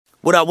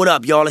What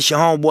up, y'all? It's your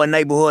homeboy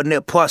Neighborhood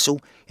Nip Puzzle,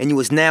 and you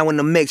is now in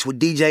the mix with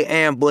DJ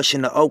Ammbush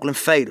and the Oakland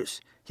Faders.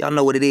 Y'all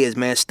know what it is,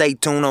 man. Stay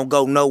tuned, don't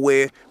go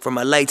nowhere. From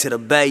LA to the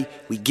Bay,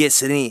 we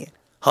gets it in.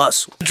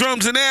 Hustle.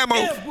 Drums and ammo.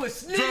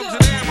 This is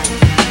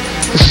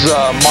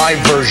my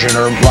version,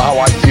 or how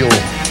I feel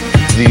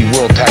the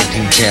World Tag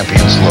Team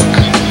Champions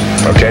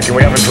look. Okay, can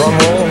we have a drum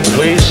roll,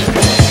 please?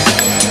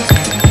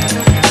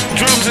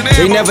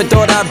 They never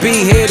thought I'd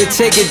be here to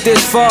take it this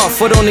far.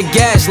 Foot on the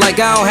gas like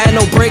I don't have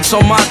no brakes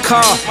on my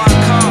car.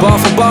 Bar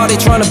for bar, they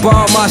tryna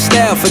borrow my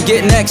style.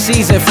 Forget next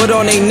season, foot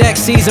on they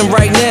next season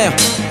right now.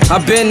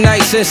 I've been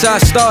nice since I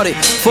started.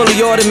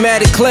 Fully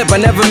automatic clip, I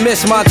never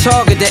miss my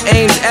target. The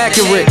aim's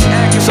accurate,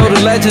 so the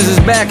legends is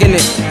backing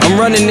it. I'm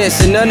running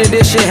this, and none of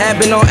this shit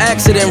happened on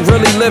accident.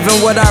 Really living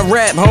what I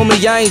rap, homie,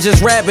 I ain't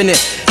just rapping it.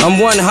 I'm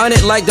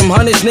 100 like them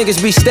hundreds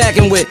niggas be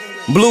stacking with.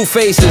 Blue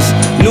faces,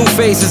 new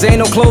faces,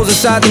 ain't no clothes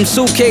inside them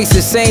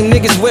suitcases. Same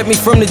niggas with me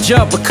from the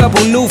jump, a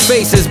couple new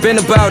faces. Been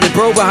about it,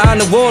 bro,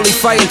 behind the wall, he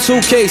fighting 2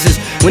 cases.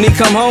 When he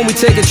come home, we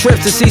take a trip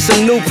to see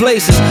some new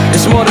places.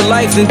 It's more to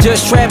life than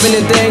just trapping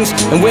and things,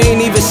 and we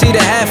ain't even see the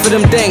half of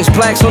them things.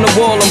 Plaques on the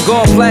wall, I'm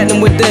going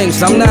platinum with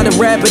things. I'm not a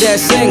rapper that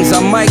sings,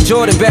 I'm Mike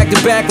Jordan back to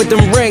back with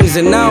them rings.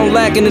 And I don't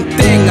lacking a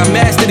thing, I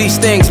master these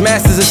things.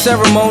 Masters of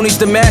ceremonies,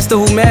 the master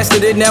who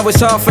mastered it. Now it's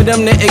hard for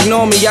them to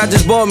ignore me, I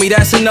just bought me,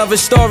 that's another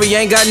story.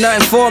 Ain't got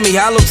nothing for me,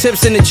 hollow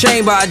tips in the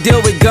chamber. I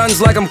deal with guns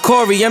like I'm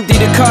Corey. Empty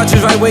the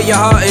cartridge right where your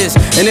heart is,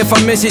 and if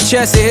I miss your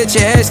chest, it hit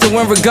your head still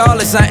win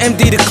regardless. I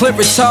empty the clip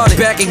retarded.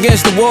 Back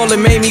against the wall, it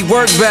made me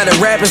work better.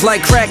 Rappers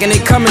like crack and they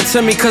coming to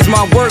me cause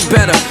my work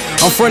better.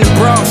 I'm from the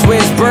Bronx where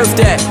it's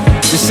birthed at,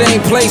 the same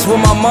place where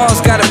my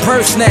mom's got a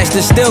purse snatched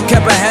and still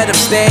kept ahead of.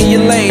 Stay in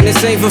your lane, this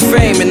ain't for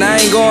fame and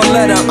I ain't gonna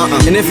let up.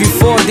 And if you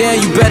fall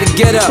down, you better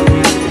get up.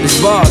 It's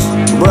boss.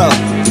 Bro,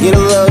 get a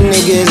little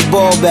nigga his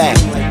ball back.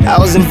 I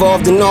was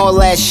involved in all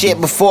that shit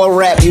before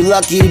rap. You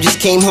lucky you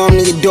just came home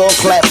to your door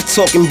clap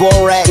for talking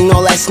ball rat and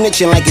all that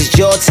snitching like it's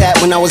jaw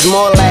tap. When I was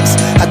more lax,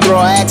 I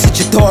throw an axe at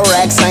your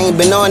thorax. I ain't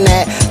been on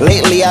that.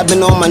 Lately I've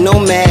been on my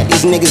nomad.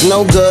 These niggas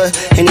no good,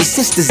 and these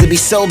sisters that be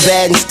so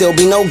bad and still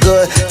be no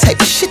good.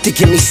 Type of shit to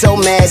get me so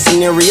mad.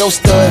 Scenario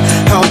stood.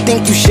 I don't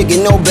think you should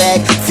get no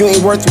bag. If you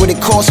ain't worth what it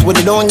costs with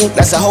it on you,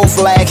 that's a whole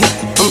flag.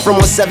 I'm from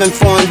 174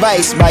 and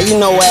Vice, by you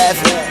know Av.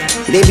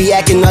 They be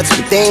acting nuts,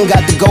 but they ain't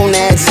got the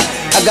gonads.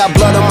 I got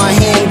blood on my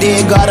hand, dear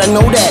God, I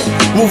know that.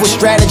 Move with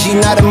strategy,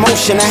 not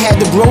emotion, I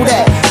had to grow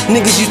that.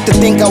 Niggas used to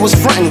think I was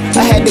frontin',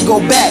 I had to go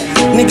back.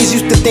 Niggas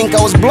used to think I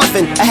was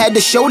bluffing, I had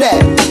to show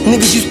that.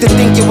 Niggas used to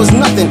think it was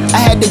nothing,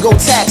 I had to go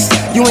tax.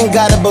 You ain't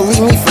gotta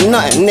believe me for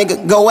nothing, nigga,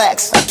 go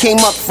ask. I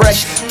came up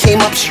fresh, came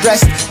up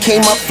stressed,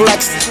 came up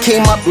flexed,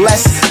 came up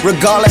less.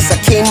 Regardless, I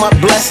came up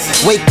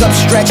blessed. Wake up,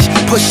 stretch,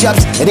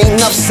 push-ups, it ain't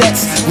enough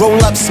sets. Roll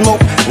up, smoke,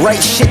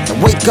 right shit,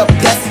 wake up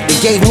death. They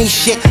gave me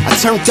shit, I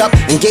turned up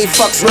and gave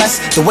fucks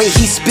less. The way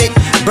he spit,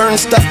 burn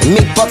stuff and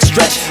make bucks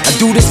stretch. I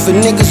do this for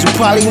niggas who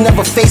probably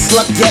never faced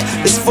luck yet.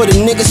 This for the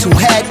niggas who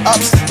had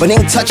ups but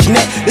ain't touched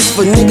net. This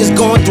for niggas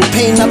going through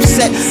pain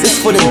upset.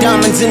 This for the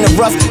diamonds in the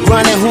rough,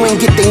 grinding who ain't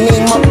get their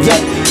name up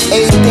yet.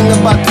 Everything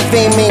about the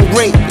fame ain't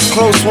great. The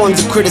close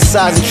ones will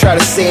criticize and try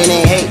to say it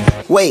ain't hate.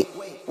 Wait.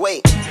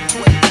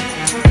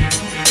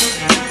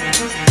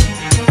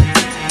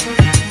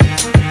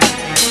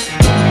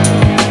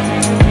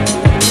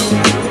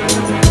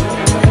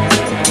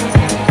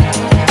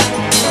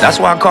 That's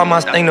why I call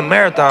my thing the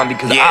marathon,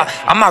 because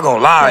I'm not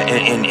gonna lie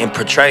and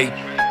portray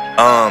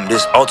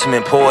this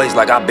ultimate poise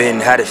like I've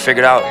had it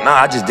figured out. Nah,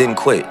 I just didn't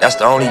quit. That's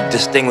the only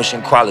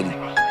distinguishing quality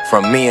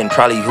from me and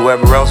probably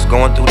whoever else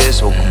going through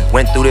this or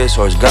went through this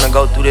or is gonna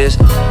go through this,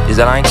 is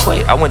that I ain't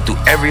quit. I went through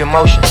every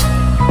emotion.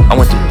 I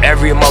went through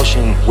every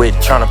emotion with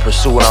trying to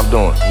pursue what I'm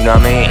doing, you know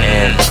what I mean?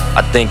 And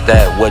I think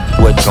that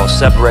what's gonna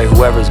separate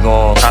whoever's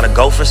gonna try to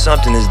go for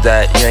something is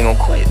that you ain't gonna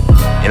quit.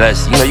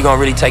 Unless, you know, you're gonna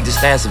really take the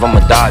stance if I'm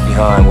gonna die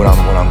behind what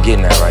I'm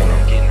getting at right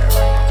now. You're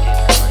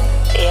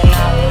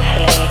now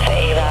listening to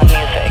A-Rod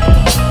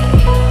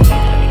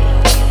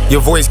Music.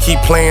 Your voice keep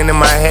playing in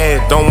my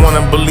head. Don't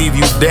wanna believe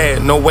you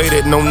dead. No way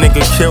that no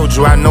nigga killed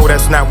you. I know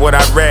that's not what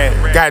I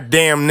read.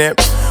 Goddamn, Nip.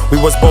 We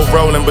was both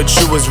rolling, but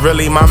you was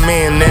really my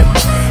man, Nip.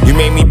 You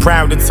made me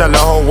proud to tell the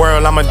whole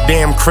world I'm a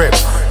damn crip.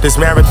 This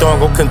marathon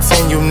gon'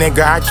 continue,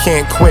 nigga, I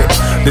can't quit.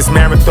 This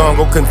marathon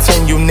gon'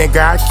 continue, nigga,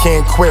 I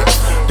can't quit.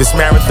 This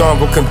marathon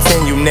gon'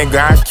 continue, nigga,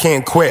 I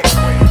can't quit.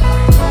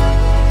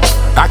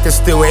 I can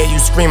still hear you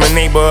screaming,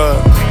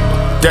 neighborhood.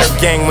 Dirt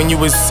gang when you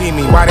would see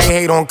me, why they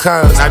hate on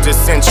cuz? I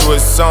just sent you a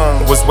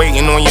song, was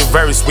waiting on your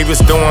verse. We was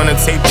doing a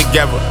tape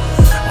together,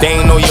 they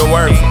ain't know your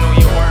worth.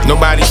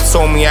 Nobody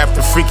told me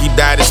after Freaky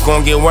died it's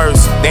gon' get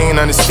worse. They ain't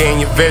understand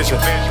your vision.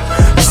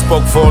 You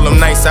spoke for all them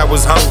nights I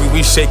was hungry,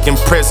 we shaking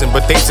prison,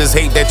 but they just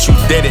hate that you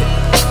did it.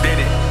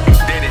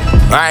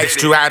 I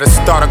asked you how to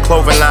start a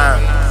clothing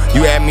line.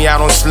 You had me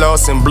out on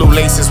slugs and blue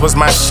laces was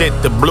my shit.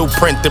 The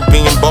blueprint to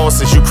being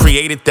bosses, you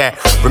created that.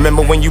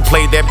 Remember when you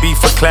played that beat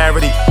for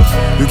clarity?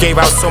 You gave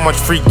out so much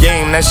free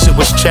game, that shit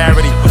was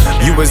charity.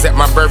 You was at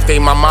my birthday,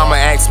 my mama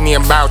asked me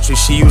about you.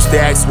 She used to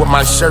ask what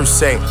my shirt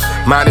say.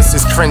 Mine, this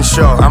is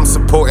Crenshaw, I'm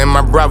supporting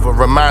my brother.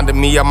 Reminded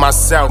me of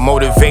myself,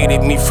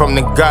 motivated me from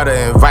the gutter,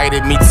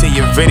 invited me to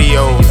your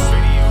videos.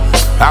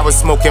 I was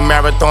smoking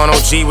Marathon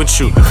OG with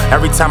you.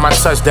 Every time I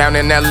touched down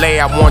in LA,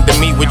 I wanted to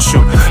meet with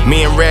you.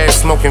 Me and Red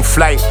smoking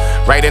Flight,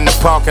 right in the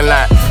parking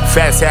lot.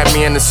 Fats had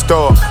me in the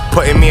store,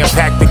 putting me a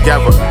pack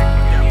together.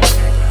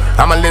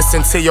 I'ma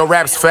listen to your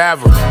raps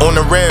forever. On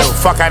the real,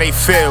 fuck how they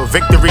feel.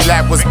 Victory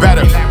lap was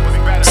better.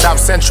 South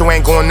Central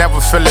ain't gon'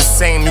 never feel the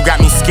same. You got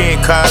me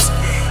scared, cuz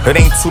it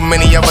ain't too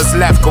many of us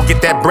left. Go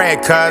get that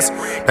bread, cuz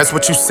that's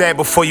what you said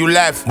before you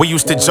left. We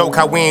used to joke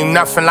how we ain't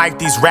nothing like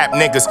these rap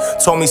niggas.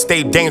 Told me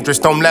stay dangerous,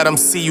 don't let them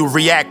see you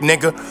react,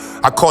 nigga.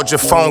 I called your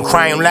phone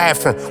crying,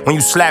 laughing when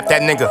you slapped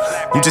that nigga.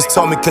 You just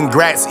told me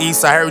congrats,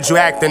 East, I heard you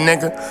acting,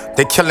 nigga.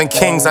 They killing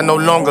kings, I no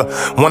longer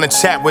wanna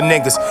chat with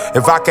niggas.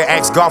 If I could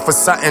ask God for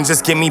something,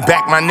 just give me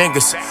back my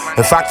niggas.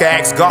 If I could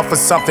ask God for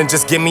something,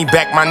 just give me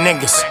back my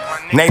niggas.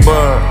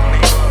 Neighborhood.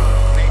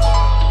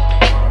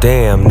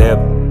 Damn, Nip.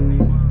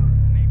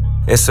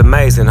 It's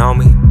amazing,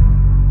 homie.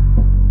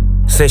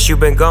 Since you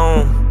been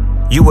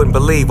gone, you wouldn't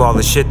believe all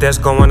the shit that's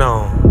going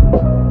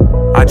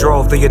on. I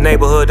drove through your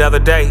neighborhood the other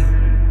day,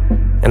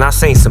 and I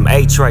seen some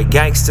A-Tray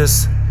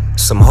gangsters,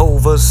 some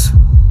Hoovers,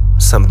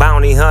 some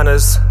bounty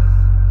hunters.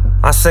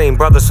 I seen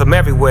brothers from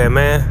everywhere,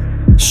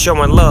 man,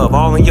 showing love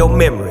all in your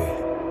memory.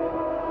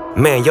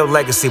 Man, your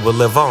legacy will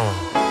live on.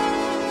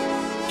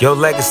 Your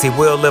legacy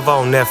will live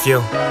on,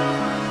 nephew.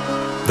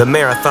 The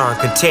marathon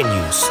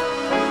continues.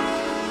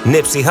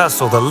 Nipsey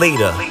Hussle, the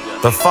leader,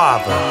 the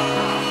father,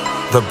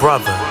 the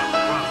brother,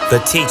 the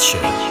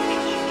teacher,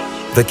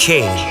 the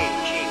king,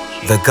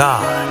 the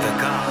God.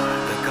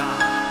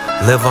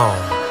 Live on.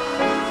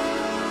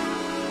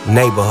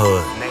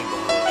 Neighborhood.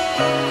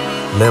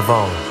 Live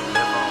on.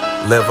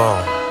 Live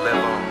on.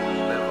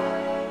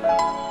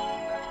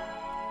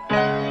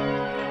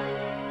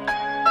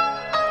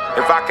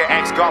 If I could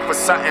ask God for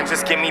something,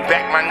 just give me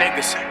back my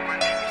niggas.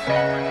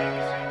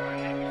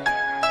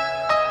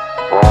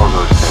 All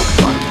those things.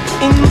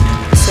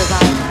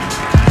 Survivor.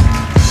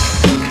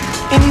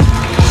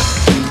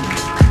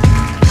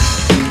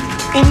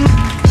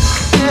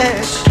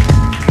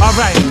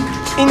 Alright.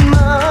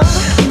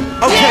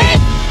 Okay,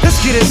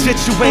 let's get it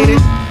situated.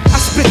 I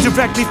spit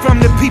directly from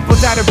the people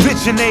that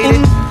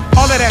originated.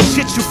 All of that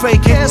shit you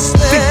faking.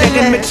 Think that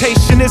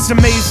imitation is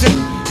amazing.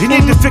 You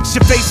need to fix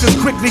your faces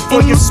quickly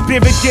for your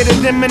spirit get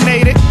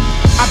eliminated.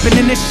 I've been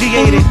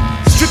initiated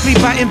strictly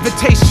by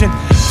invitation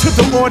to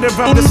the order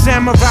of the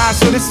samurai,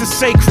 so this is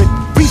sacred.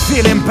 We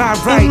feeling by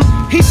right.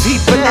 He's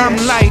heat, but I'm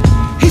light.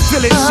 He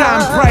feel it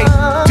shine bright.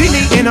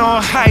 Deleting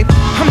all hype.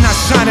 I'm not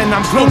shining,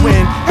 I'm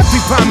glowing.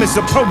 Every rhyme is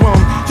a poem.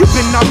 You've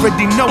been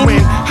already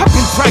knowing. I've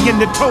been trying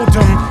to told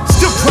them.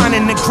 Still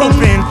grinding and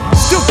groping.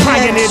 Still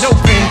crying it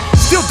open.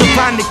 Still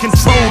divinely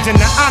controlled in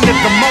the honor of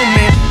the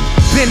moment.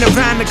 Been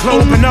around the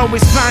globe and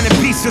always finding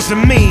pieces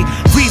of me.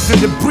 Reason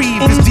to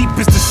breathe as deep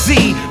as the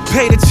sea.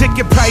 Pay the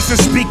ticket price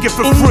and speak it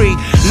for free.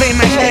 Lay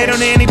my head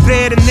on any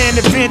bed and then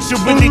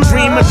eventually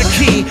dream of the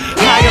key.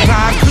 I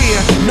arrive clear,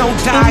 no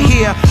die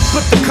here.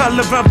 But the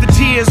color of the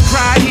tears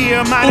cried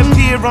here might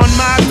appear on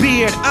my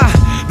beard.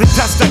 The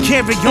dust I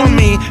carry on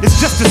me is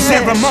just a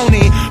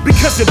ceremony,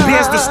 because it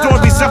bears the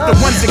stories of the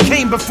ones that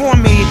came before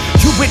me.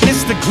 You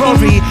witness the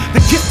glory, the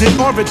gifted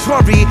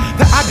oratory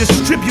that I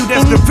distribute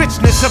as the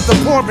richness of the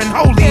poor and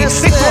holy.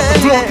 They thought the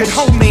floor could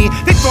hold me.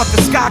 They thought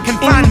the sky can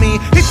find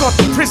me. They thought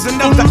the prison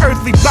of the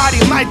earthly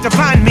body might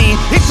define me.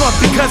 They thought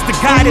because the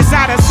guide is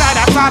out of sight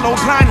I follow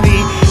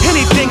blindly.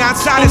 Anything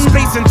outside of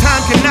space and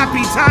time cannot be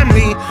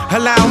timely.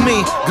 Allow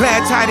me,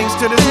 glad tidings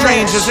to the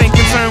strangers. Ain't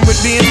concerned with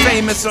being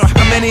famous or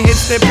how many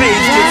hits their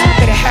pages.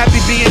 They're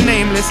happy being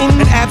nameless and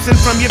absent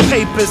from your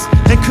papers,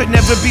 and could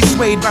never be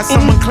swayed by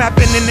someone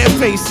clapping in their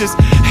faces.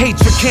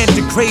 Hatred can't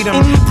degrade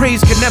them,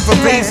 praise can never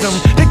raise them.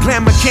 Their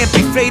glamour can't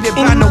be faded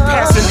by no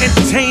passing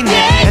entertainment.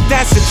 And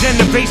that's a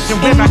generation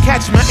where I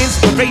catch my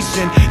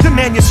inspiration. The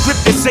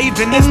manuscript is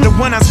saving is the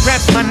one I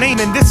scratch my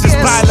name in. This is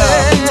by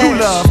love, to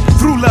love,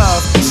 through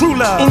love, true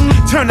love.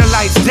 Turn the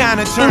lights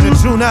down and turn the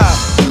tune up.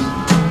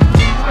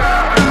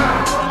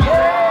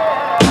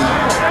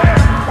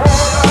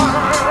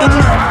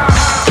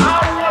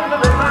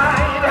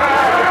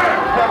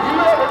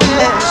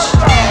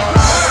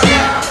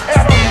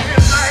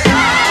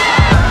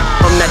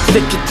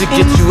 Ticket to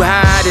get you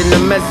high in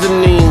the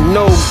mezzanine,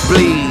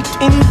 nosebleed.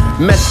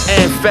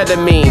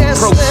 Methamphetamine,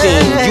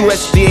 protein,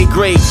 USDA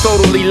grade,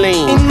 totally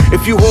lean.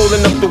 If you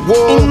holding up the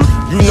wall,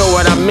 you know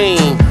what I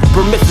mean.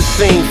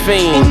 Promethazine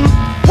fiend,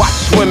 watch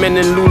women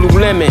in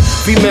Lululemon.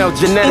 Female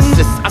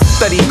geneticist, I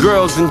study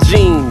girls in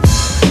jeans.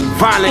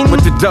 Violent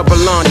with the double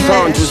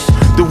entendres.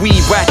 The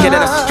weed whacker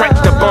that'll strike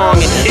the bong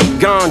and hit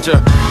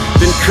ganja.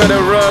 Then cut a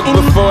rug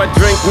before I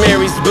drink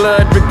Mary's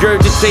blood.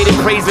 Regurgitated,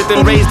 praise it,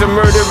 then raise the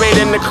murder rate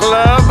in the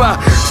club.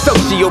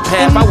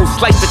 Sociopath, I will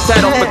slice the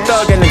tat off a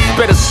thug and then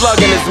spit a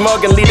slug in his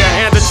mug and lead a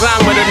hand of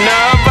time with a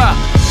nub.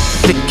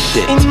 Sick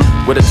shit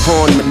with a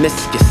torn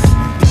meniscus.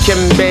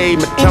 Kimbe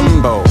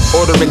Matumbo,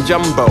 ordering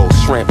jumbo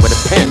shrimp with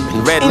a pimp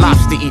and red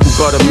lobster eating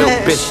buttermilk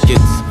biscuits.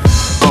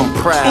 I'm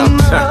proud,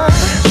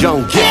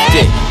 young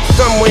gifted,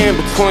 somewhere in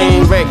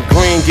between red and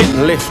green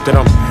getting lifted.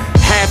 I'm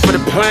half of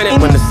the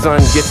planet when the sun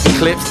gets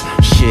eclipsed.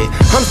 Shit,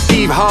 I'm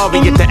Steve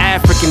Harvey at the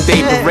African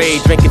Day Parade,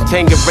 drinking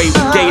Tanqueray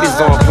with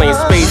gators on, playing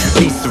spades with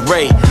Lisa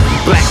Ray.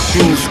 Black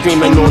shoes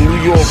screaming on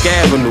New York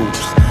avenues.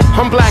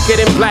 I'm blacker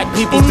than black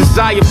people's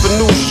desire for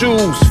new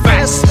shoes.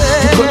 Facts,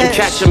 you couldn't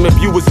catch him if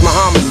you was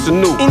Muhammad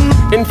Sanu.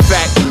 In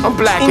fact, I'm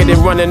blacker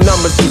than running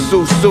numbers and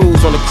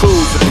Susus on a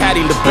cruise with Patti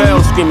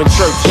LaBelle screaming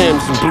church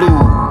hymns and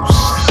blues.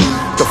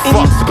 The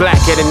fuck's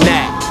blacker than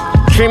that?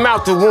 Came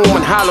out the womb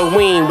on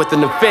Halloween with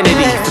an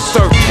affinity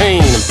for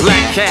 13 and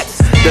black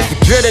cats. Does it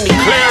get any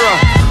clearer?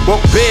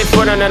 Walk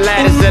barefoot on the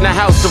ladders in a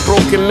house of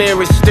broken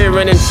mirrors,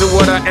 staring into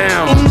what I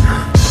am.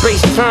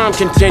 Space-time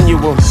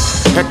continuum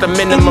at the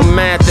minimum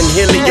math and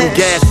helium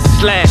gas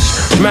slash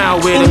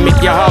malware to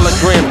make your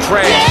hologram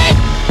crash.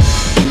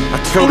 I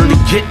totally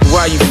get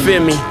why you fear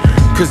me,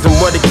 cause I'm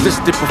what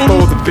existed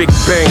before the Big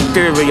Bang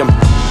Theory.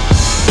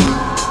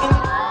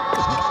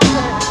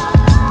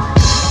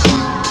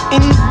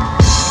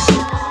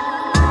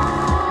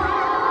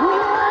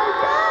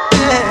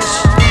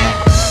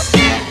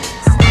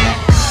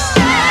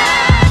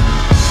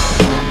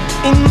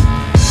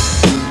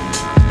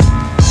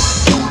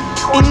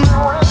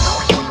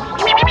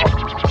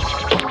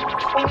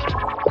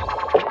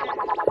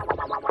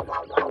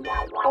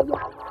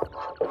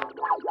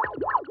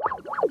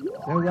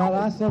 So y'all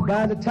also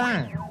by the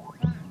time.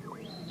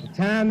 The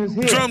time is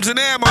here. Drums and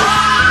ammo.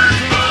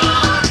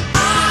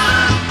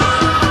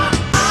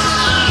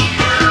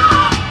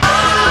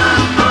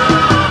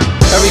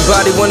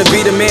 Everybody wanna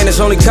be the man, there's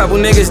only couple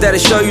niggas that'll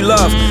show you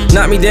love.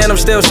 Knock me down, I'm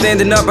still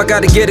standing up, I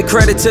gotta give the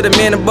credit to the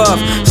man above.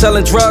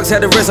 Selling drugs,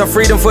 had to risk our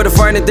freedom for the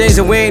finer things,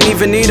 and we ain't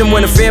even need them.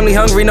 When the family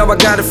hungry, know I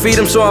gotta feed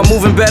them, so I'm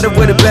moving better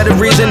with a better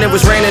reason. It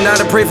was raining, I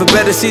pray for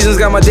better seasons,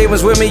 got my day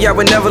ones with me, I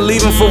would never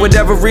leave them for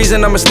whatever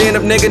reason. I'm a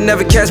stand-up nigga,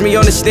 never catch me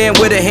on the stand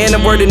with a hand.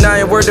 I'm word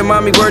denying, word to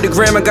mommy, word to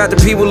grandma. Got the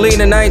people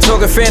leaning, I ain't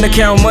talking fan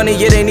account money,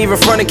 it ain't even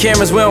front of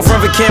cameras. We don't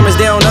front of cameras,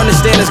 they don't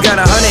understand us. Got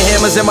 100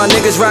 hammers, and my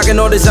niggas rocking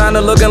all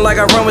designer, looking like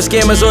I run with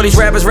scammers. All these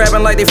rappers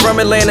rapping like they from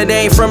Atlanta,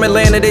 they ain't from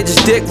Atlanta, they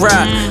just dick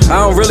ride.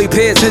 I don't really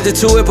pay attention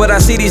to it, but I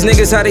see these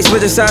niggas how they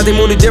switching sides, they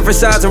move to different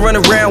sides and run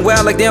around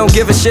wild like they don't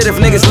give a shit if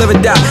niggas live or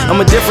die.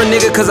 I'm a different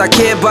nigga cause I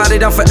care about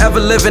it, I'm forever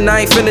living,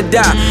 I ain't finna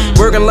die.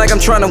 Working like I'm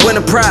trying to win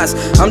a prize,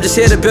 I'm just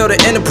here to build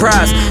an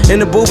enterprise. In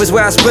the booth is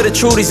where I spit the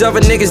truth, these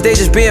other niggas they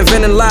just be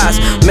inventing lies.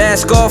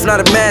 Mask off, not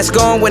a mask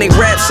on, when they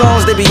rap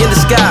songs they be in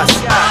disguise.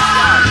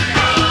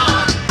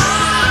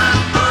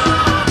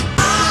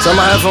 Turn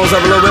my headphones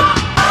up a little bit.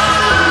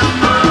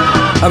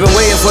 I've been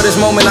waiting for this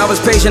moment, I was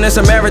patient, it's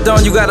a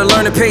marathon, you gotta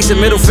learn to pace it.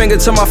 Middle finger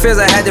to my fears,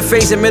 I had to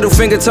face it. Middle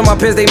finger to my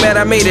peers, they mad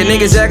I made it.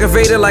 Niggas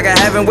aggravated like I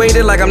haven't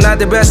waited, like I'm not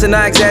the best and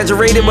I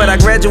exaggerated, but I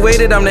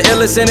graduated, I'm the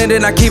illest in it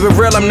and I keep it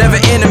real, I'm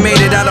never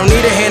animated. I don't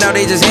need a handout,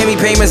 they just hand me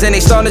payments and they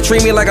starting to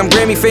treat me like I'm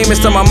Grammy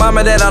famous. Tell my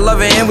mama that I love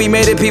her and we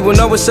made it, people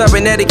know what's up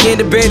and that they can't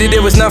debate it.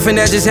 It was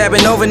nothing that just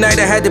happened overnight,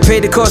 I had to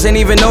pay the cost, ain't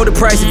even know the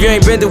price. If you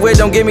ain't been to it,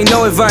 don't give me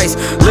no advice.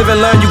 Live and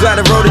learn, you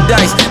gotta roll the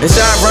dice. It's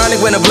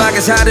ironic when the block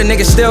is hot, the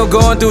niggas still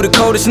going through the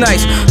coldest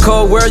nights.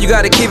 Cold world, you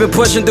gotta keep it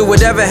pushing through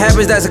whatever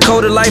happens, that's a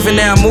code of life. And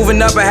now I'm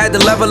moving up, I had to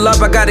level up,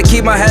 I gotta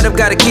keep my head up,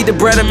 gotta keep the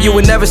bread up. You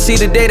would never see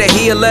the day that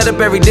he'll let up,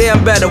 every day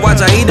I'm better,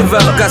 watch how he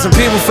develop. Got some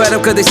people fed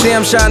up cause they see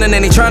I'm shining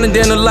and they trying to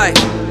dim the light.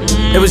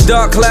 It was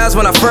dark clouds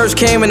when I first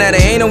came and now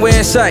they ain't nowhere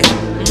in sight.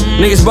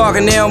 Niggas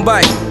barking, they don't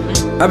bite,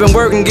 I've been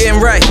working,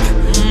 getting right.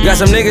 Got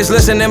some niggas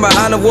listening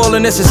behind the wall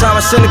and this is how I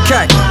send a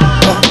kite.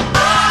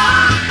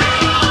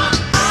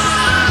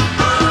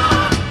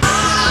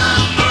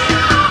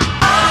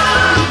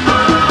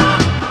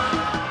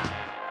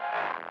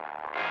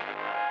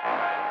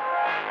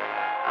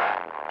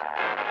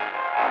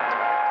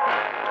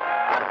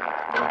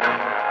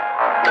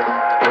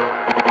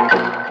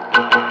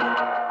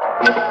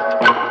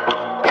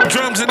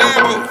 Drums and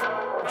ammo.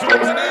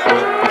 Drums and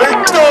ammo.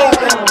 Let's go.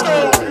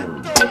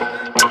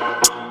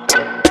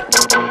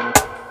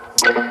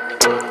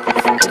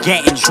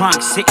 Getting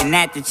drunk, sitting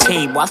at the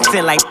table. I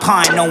feel like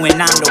pawn, knowing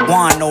I'm the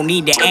one. No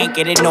need to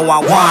anchor to know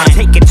I won.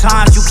 Take your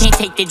time, you can't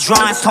take the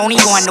drums. Tony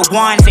on the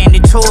ones and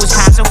the twos.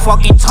 Time to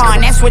fucking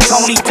turn, that's what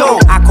Tony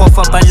do. I cough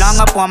up a lung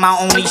up on my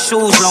only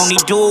shoes. Lonely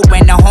dude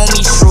when the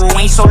homies true.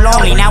 Ain't so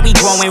lonely, now we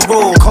growing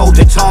rude. Cold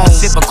to tone,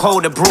 sip a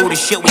colder brew. The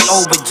shit we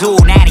overdue.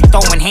 Now they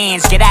throwing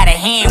hands, get out of of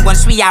hand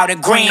once we out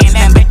of grand.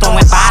 Remember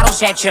throwing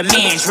bottles at your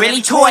mans,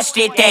 really tossed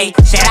it. They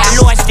said I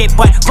lost it,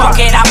 but fuck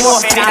it, I'm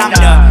off it. I'm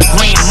the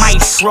grand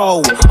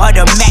maestro of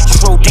the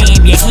metro.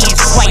 Damn, your hands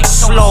quite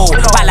slow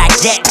while I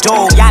get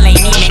dough. Y'all ain't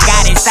even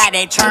got inside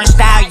that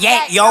turnstile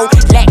yet, yo.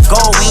 Let go,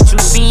 ain't you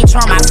seen?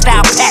 Turn my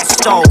style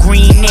pesto.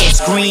 Green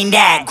this, green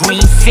that,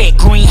 green fit,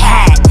 green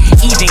hat.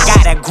 Even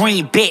got a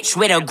green bitch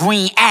with a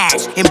green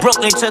ass. In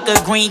Brooklyn, took a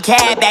green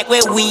cab back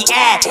where we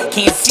at.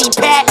 Can't see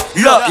Pat?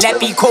 Look, let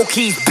me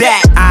Cokeys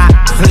back. I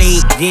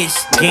played this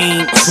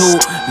game too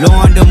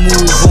long to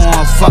move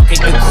on. Fuck it,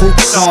 the coupe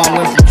song.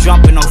 Went from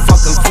jumping on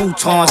fucking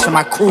futons to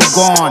my crew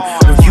gone.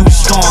 Review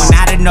strong,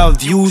 not enough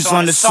views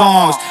on the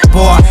songs.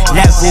 Boy,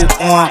 level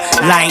on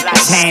like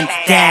 10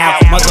 down.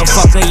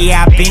 Motherfucker,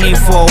 yeah, I've been here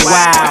for a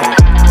while.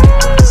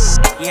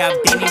 Yeah,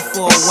 I've been here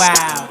for a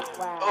while.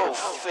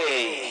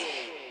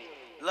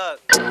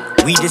 Look,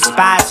 we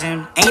despise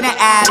him, ain't an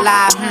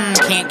ally,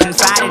 can't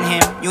confide in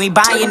him. You ain't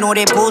buying all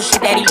that bullshit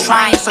that he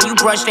trying, so you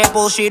brush that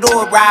bullshit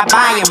or ride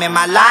by him. Am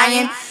I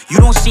lying? You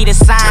don't see the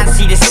signs,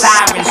 see the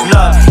sirens.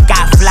 Look,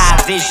 got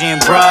fly vision,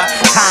 bruh.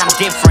 Time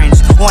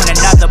difference on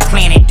another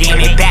planet,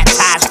 damn it.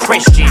 Baptized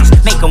Christians,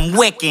 make them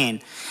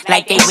Wiccan.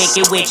 Like they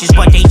wicked witches,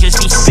 but they just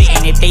be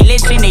spitting. If they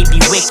listen, they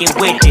be wicked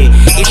with it.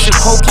 It's a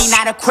cookie,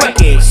 not a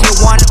cricket. Hit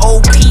one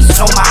old piece,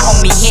 so my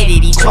homie hit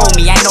it. He told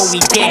me, I know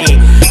we did it.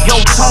 Yo,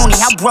 Tony,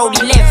 how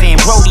Brody living?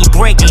 Brody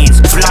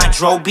Briggins, Blunt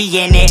Dro be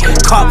in it,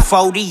 Cup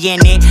 40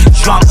 in it.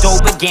 Jumped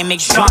over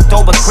gimmicks, jumped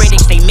over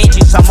critics. They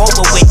midgets, I'm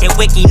over with it.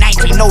 Wiki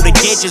 19 know the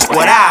digits,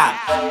 what I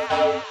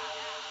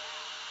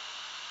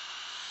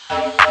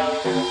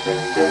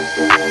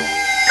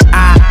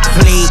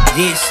played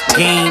this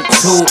game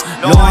too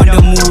long to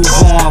move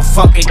on.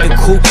 Fuck it, the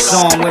coupe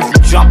song. Went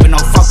from jumping on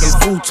fucking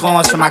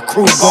futons to my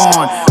crew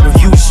gone.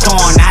 Review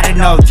strong, not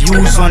enough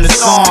views on the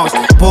songs.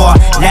 Boy,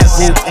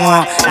 level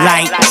on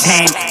like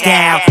 10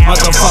 down.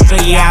 Motherfucker,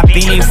 yeah, I've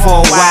been here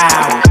for a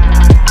while.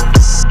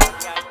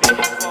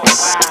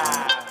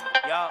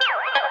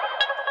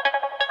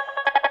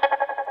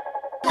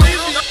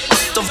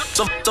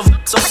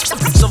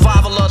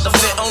 Survival of the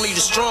fit, only the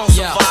strong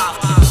survive.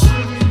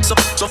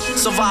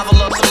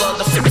 Survival of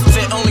the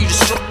fit, only the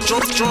strong.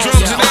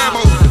 Drums and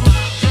ammo.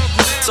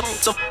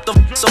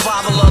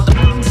 Survival of the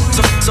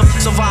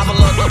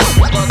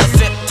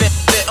fit,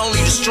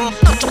 only the strong.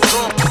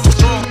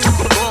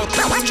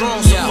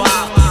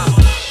 Survive.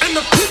 And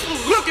the people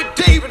look at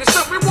David and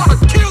say, we wanna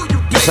kill you.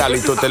 You probably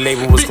thought the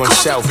label was gonna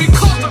shelf you.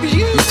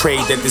 You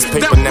prayed that this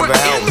paper never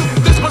helped.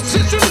 This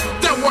position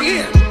that we're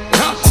in.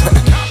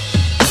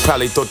 You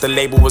probably thought the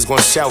label was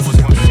gonna shelf you. You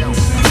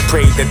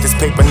prayed that this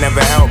paper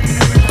never helped.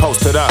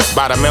 Posted up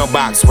by the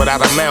mailbox without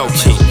a mail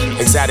key.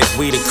 Exotic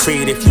weed or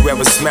creed if you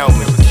ever smell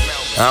me.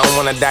 I don't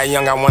wanna die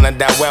young, I wanna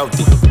die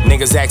wealthy.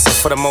 Niggas asking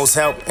for the most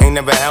help, ain't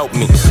never helped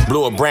me.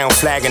 Blue or brown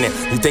flagging it,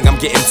 you think I'm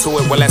getting to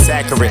it? Well, that's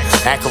accurate.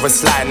 Accurate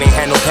sliding, ain't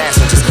had no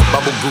passengers.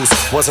 Bubble goose,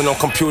 wasn't on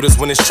computers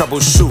when it's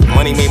troubleshoot.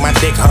 Money made my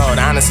dick hard,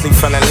 honestly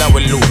fell in love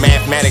with loot.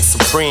 Mathematics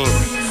supreme,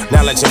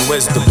 knowledge and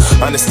wisdom.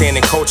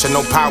 Understanding culture,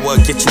 no power,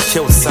 get you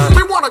killed, son.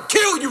 We wanna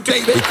kill you,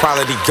 David.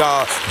 Equality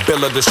guard,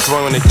 builder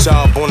destroying the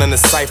job. Born in the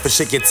cypher,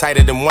 shit get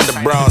tighter than Wonder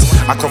Bras.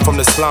 I come from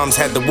the slums,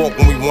 had to walk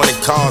when we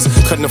wanted cars.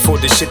 Couldn't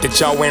afford the shit that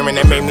y'all wearing,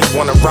 that made me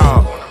wanna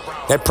rob.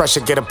 That pressure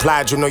get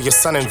applied, you know your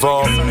son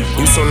involved.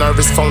 You so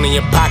nervous, phone in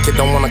your pocket,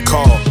 don't wanna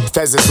call.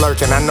 Feds is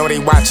lurking, I know they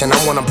watching, I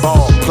wanna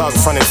ball. Plug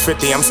front at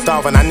 50, I'm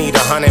starving, I need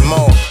 100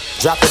 more.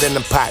 Drop it in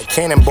the pot,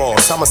 cannonball,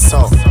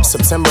 somersault.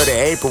 September to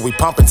April, we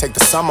pump and take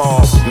the summer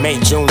off. May,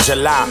 June,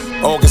 July,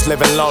 August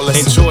living lawless.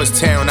 In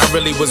Georgetown, I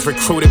really was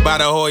recruited by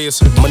the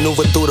Hoyas.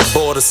 Maneuvered through the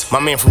borders. My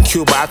man from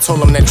Cuba, I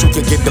told him that you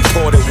could get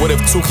deported. What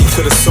if Tukey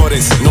could've saw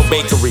this? No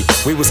bakery,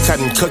 we was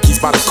cutting cookies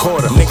by the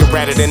quarter. Nigga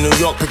ratted in New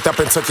York, picked up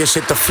and took his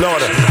shit to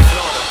Florida.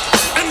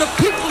 And the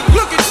people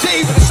look at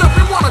David and say,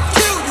 we wanna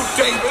kill you,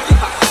 David.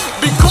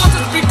 Because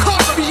it's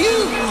because of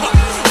you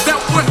that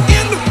we're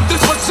in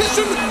this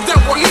position that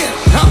we're in.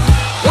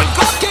 When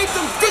God gave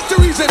them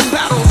victories in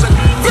battles and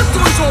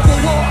victories over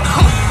war,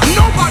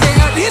 nobody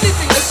had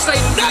anything to say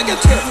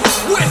negative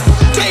with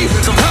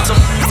David.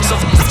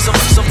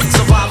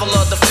 Survival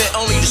of the fit,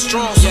 only the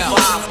strong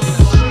survive.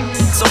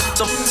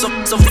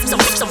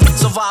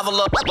 Survival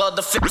of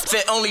the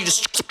fit, only the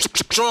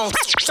strong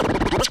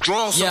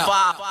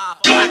survive.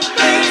 What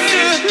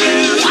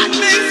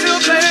makes you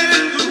bad?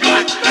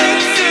 What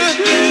makes you?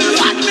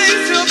 What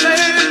makes you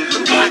bad?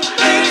 What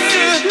makes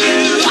you?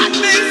 What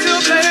makes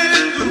you bad?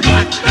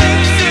 What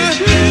makes you?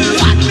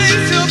 What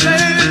makes you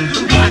bad?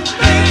 What makes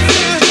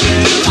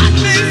you?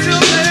 What makes you bad? What makes you?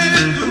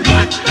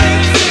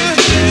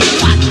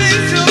 What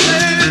makes you bad? What makes you?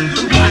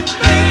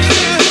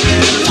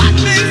 What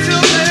makes you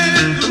bad?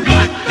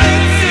 What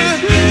makes you?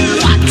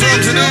 What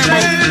makes you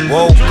bad?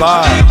 Woke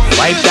up,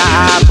 wiped the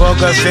eye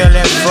booger,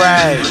 feeling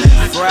fresh.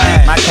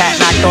 My cat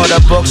knocked all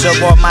the books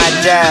up off my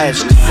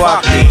desk.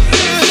 Fuck it.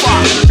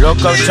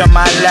 Look up to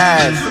my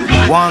left.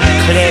 One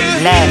clip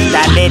left,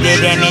 I lit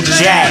it and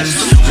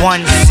ingest.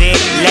 One sip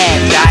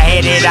left, I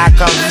hit it, I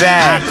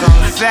confess.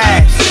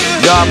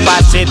 Y'all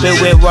about sip it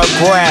with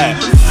regret.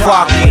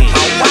 Fuck it.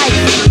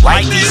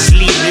 Wifey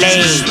sleep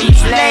late.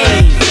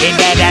 And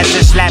that ass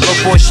a slap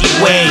before she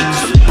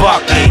wakes.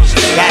 Buckets,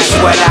 that's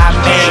what I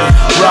make.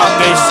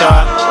 Ruckus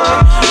up.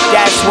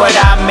 That's what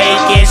I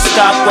make, it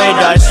stuck with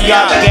us.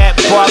 Y'all get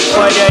bucked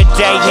for the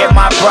day, hit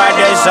my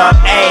brothers up.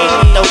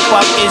 Ayy, the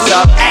fuck is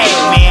up? Ayy,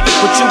 man,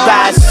 what you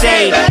guys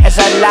say?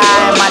 As I lie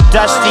in my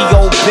dusty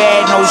old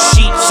bed, no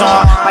sheets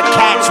on. My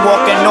cats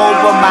walking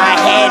over my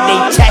head,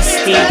 they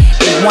testy.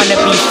 They wanna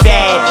be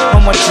fed.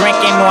 No more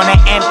drinking on an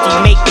empty.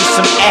 Make me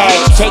some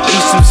eggs, take me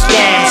some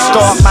stems,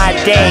 start my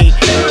day.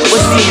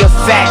 What's the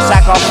effects? I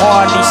can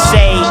hardly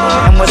say.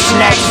 And what's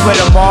next for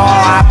them all?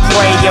 I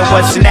pray. Yeah,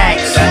 what's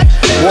next?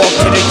 Walk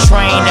to the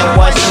train and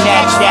what's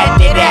next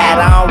after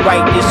that? I don't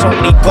write this,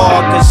 only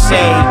God can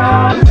say.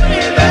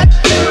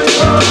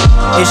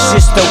 It's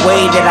just the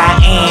way that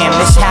I am,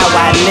 it's how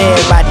I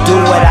live, I do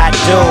what I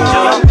do.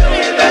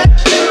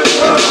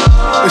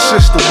 It's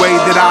just the way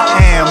that I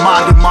am,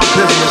 minding my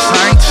business,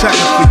 I ain't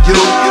checking for you.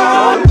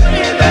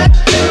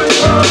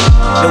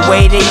 The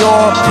way they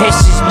all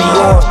pisses me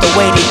off, the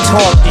way they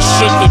talk, the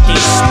shit that they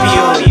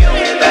spew.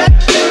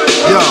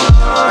 Yo,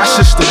 that's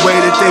just the way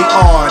that they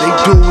are. They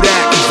do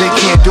that cause they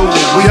can't do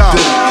what we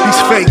do.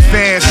 These fake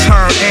fans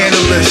turn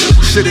analysts.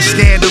 Shit is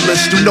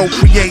scandalous, do no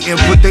creating,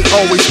 but they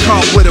always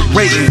come with a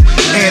rating.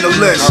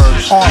 Analysts,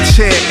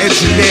 armchair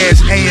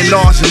engineers,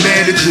 A&Rs and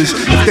managers.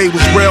 If they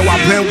was real, I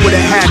been would've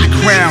had the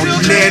crown,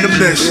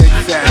 unanimous.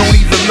 Don't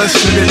even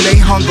listen and they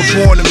hung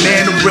upon the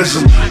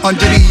mannerism.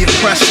 Under the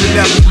impression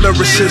every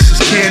lyricist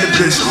is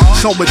cannabis.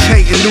 So much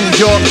hate in New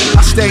York,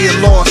 I stay in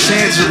Los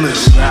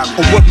Angeles.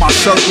 Or with my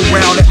circle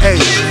round the A,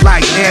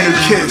 like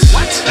anarchists.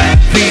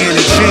 Being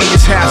a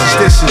genius has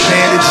its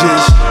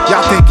disadvantages.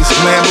 Y'all think it's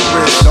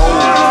glamorous.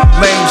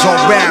 Lames on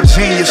rap,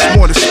 genius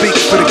wanna speak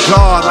for the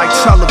God like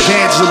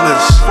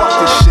televangelists. Fuck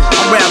this shit,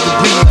 I'd rather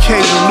be a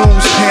cable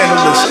news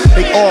panelist.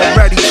 They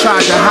already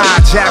tried to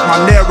hijack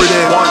my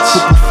narrative. But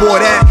before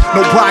that,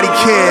 nobody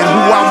cared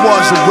who I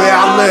was or where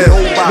I lived.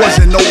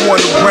 Wasn't no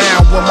one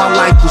around when my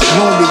life was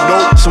gloomy.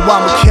 So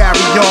I'ma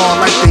carry on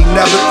like they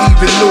never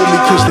even knew me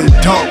cause they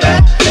don't.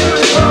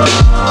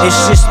 It's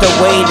just the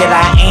way that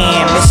I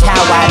am, it's how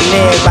I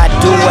live, I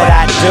do what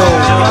I do.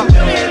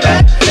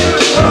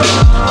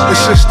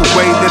 It's just the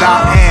way that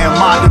I am,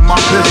 minding my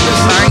business,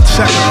 I ain't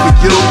checking for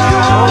you.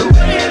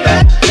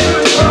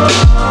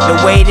 The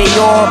way they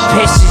all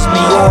pisses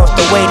me off,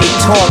 the way they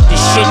talk, the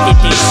shit that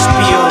they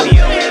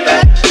spew.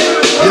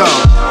 Yo,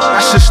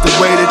 that's just the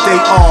way that they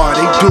are.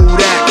 They do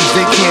that cause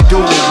they can't do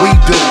what we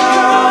do.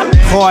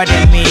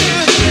 Pardon me,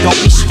 don't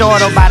be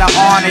startled by the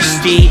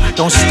honesty.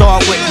 Don't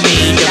start with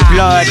me. The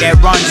blood that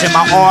runs in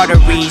my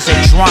arteries, a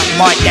drunk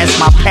mutt, that's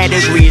my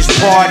pedigree, is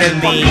part of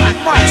me.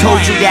 I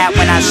told you that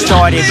when I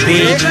started,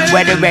 B.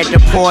 Whether at the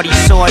party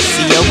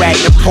saucy or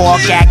at the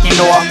park acting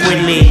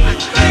awkwardly.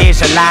 There's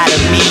a lot of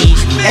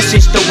me's. That's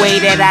just the way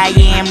that I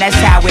am. That's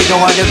how it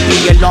ought to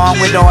be. Along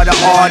with all the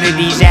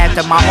oddities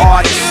after my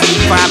odyssey.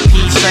 Find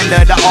peace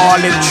under the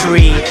olive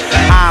tree.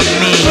 I'm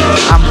me,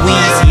 I'm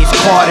Weezy, it's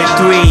Carter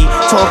 3.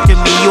 Talk to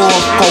me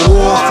off, go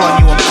off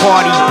on you, I'm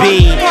Cardi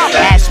B.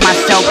 Ask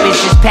myself, is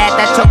this path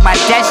I took my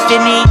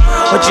destiny?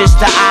 Or just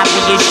the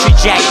obvious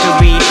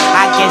trajectory?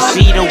 I can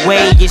see the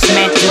way it's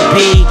meant to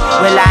be.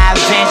 Will I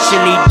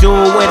eventually do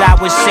what I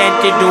was sent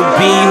to do?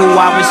 Be who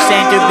I was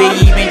sent to be?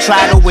 Even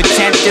try to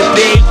attempt to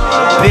be?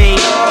 B,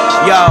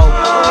 yo,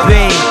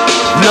 B,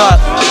 look.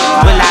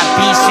 Will I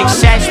be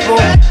successful?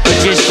 Or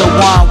just the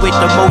one with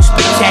the most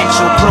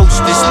potential? Close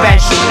to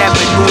special,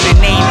 never knew the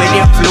name of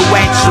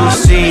influential.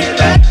 See,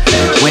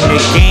 when the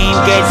game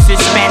gets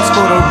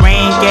suspenseful, the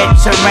rain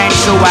gets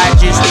torrential. I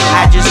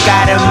just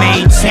gotta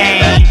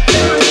maintain.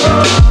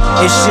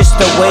 It's just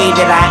the way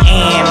that I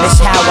am,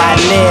 it's how I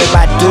live,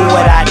 I do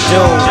what I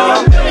do.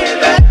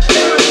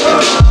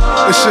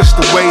 It's just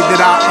the way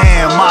that I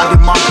am,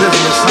 minding my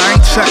business, I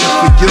ain't checking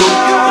for you.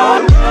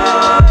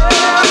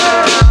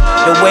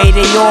 The way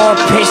they all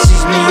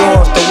pisses me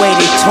off, the way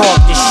they talk,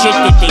 the shit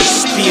that they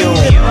spew.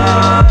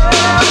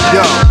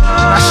 Yo,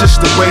 that's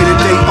just the way that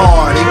they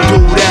are. They do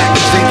that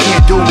cause they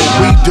can't do what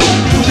we do.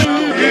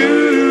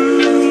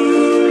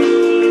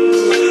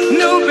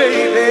 No,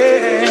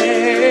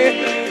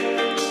 baby.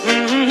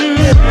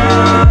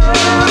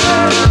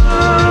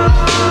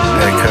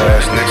 Hey,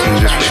 cuz, niggas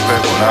is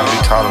disrespectful, not be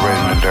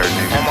tolerating the dirt,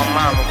 nigga.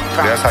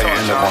 That's how you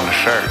end up on the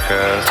shirt,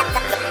 cuz.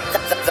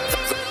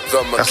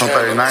 That's on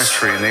 39th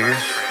Street, nigga.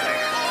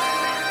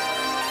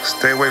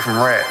 Stay away from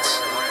rats.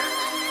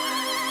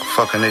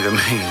 Fuck a nigga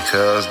mean,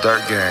 cuz.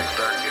 Dirt gang.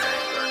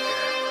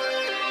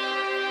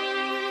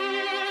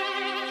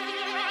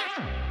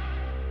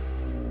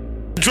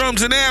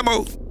 Drums and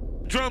ammo.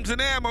 Drums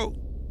and ammo.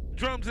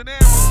 Drums and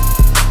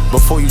ammo.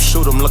 Before you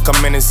shoot him, look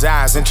him in his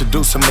eyes.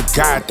 Introduce him to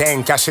God, they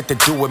ain't got shit to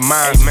do with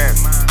mine. Amen.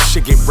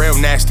 Shit get real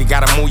nasty,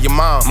 gotta move your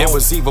mom. It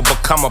was either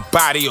become a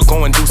body or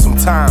go and do some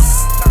time.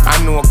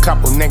 I knew a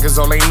couple niggas,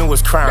 all they knew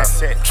was crime.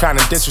 Trying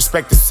to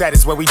disrespect the set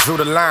is where we drew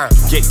the line.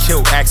 Get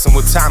killed, asking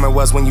what time it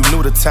was when you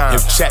knew the time.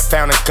 If Chet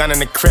found a gun in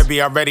the crib,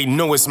 he already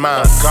knew it's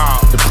mine.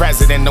 The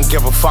president don't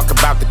give a fuck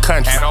about the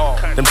country at all.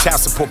 Them child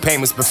support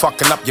payments been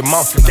fucking up your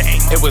monthly.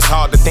 It was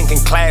hard to think in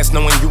class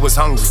knowing you was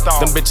hungry.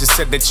 Them bitches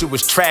said that you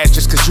was trash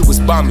just cause you was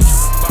bummy.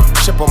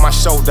 Chip on my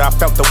shoulder, I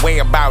felt the way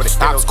about it.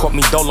 Ops caught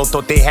me dolo,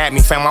 thought they had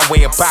me, found my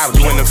way about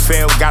it. You in the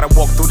field, gotta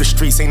walk through the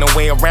streets, ain't no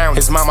way around.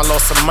 His mama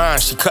lost her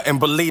mind, she couldn't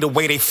believe the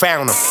way they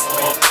found him.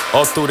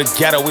 All through the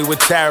ghetto, we were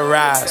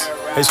terrorized.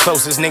 His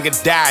closest nigga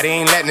died, he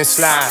ain't letting it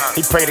slide.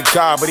 He prayed to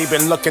God, but he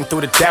been looking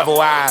through the devil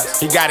eyes.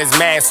 He got his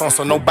mask on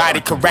so nobody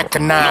could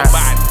recognize.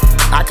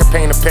 I could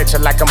paint a picture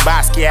like I'm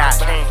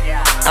Basquiat.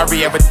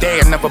 Every other day,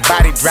 another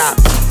body drop.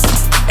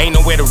 Ain't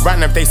nowhere to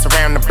run if they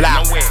surround the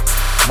block.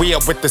 We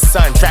up with the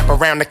sun, trap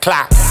around the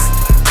clock.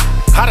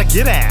 How to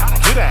get out.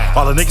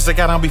 All the niggas that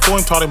got on before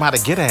him taught him how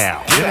to get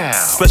out.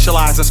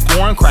 Specialize in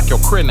scoring, crack your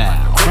crit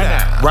now.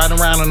 Riding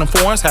around in the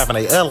foreigns, having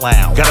a L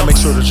lounge. Gotta make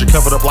sure that you're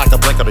covered up like a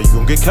blanket, or you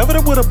gon' get covered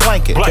up with a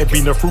blanket. Can't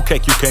be no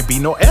fruitcake, you can't be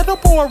no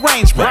edible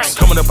arrangements.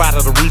 Coming up out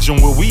of the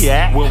region where we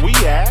at.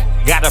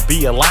 Gotta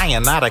be a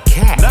lion, not a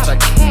cat.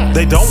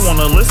 They don't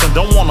wanna listen,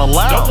 don't wanna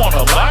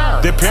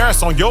learn. Their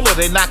parents on YOLO,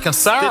 they not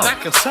concerned.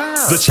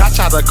 The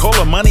cha-cha, the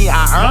cola, money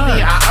I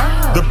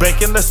earned. The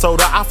bacon, the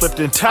soda, I flipped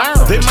in turn.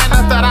 They might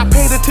not thought I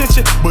paid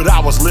attention, but I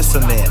was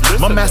listening.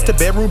 My master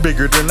bedroom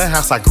bigger than the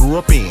house I grew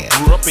up in.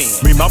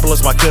 Me, my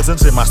brothers, my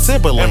cousins, and my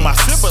siblings.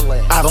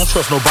 I don't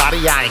trust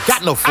nobody, I ain't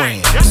got no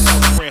friends.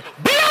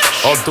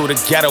 All through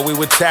the ghetto, we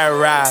were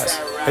terrorized.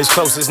 His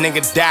closest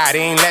nigga died,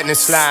 he ain't letting it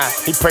slide.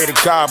 He prayed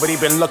to God, but he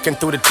been looking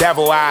through the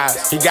devil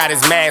eyes. He got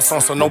his mask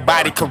on so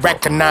nobody could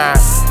recognize.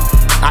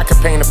 I could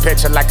paint a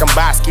picture like I'm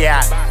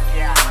Basquiat.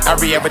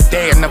 Every other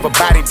day, another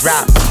body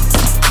drop.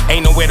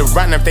 Ain't nowhere to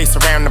run if they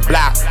surround the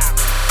block.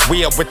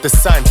 We up with the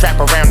sun, trap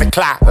around the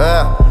clock.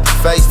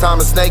 FaceTime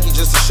a snaky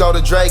just to show the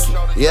Drakey.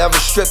 You ever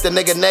stripped a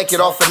nigga naked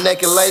off a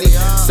naked lady?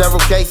 Several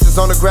cases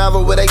on the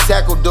gravel where they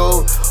tackle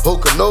dude who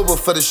canoodle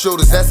for the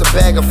shooters, that's a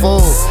bag of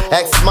food.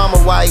 Ask his mama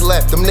why he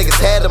left, them niggas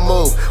had to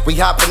move. We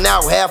hopping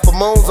out, half a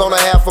moons on a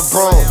half a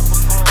broom.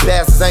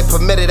 Passes ain't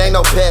permitted, ain't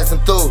no passing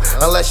through.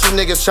 Unless you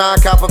niggas try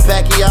and cop a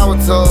Pacquiao or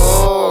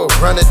two.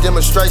 Run a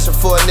demonstration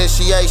for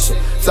initiation.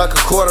 Tuck a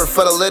quarter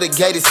for the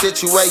litigated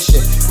situation.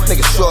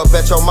 Niggas show up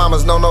at your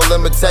mama's, no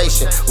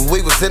limitation. When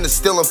we was in the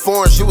stealing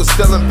foreigns, you was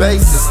stealing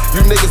bases.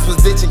 You niggas was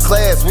ditching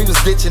class, we was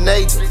ditching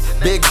agents.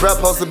 Big breath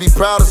supposed to be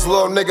proud, this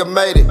little nigga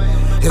made it.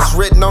 It's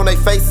written on their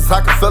faces, I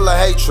can feel the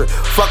hatred.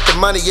 Fuck the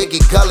money, it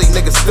get gully,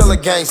 niggas still a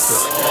gangster.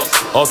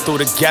 All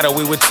through the ghetto,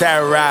 we were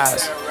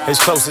terrorized. His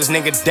closest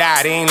nigga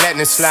died, he ain't letting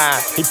it slide.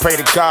 He prayed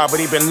to God, but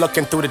he been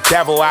looking through the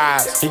devil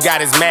eyes. He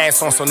got his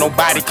mask on so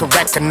nobody could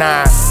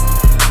recognize.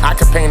 I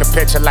could paint a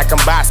picture like I'm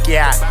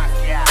Basquiat.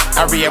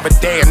 Every other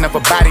day, another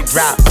body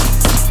drop.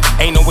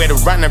 Ain't nowhere to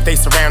run if they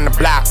surround the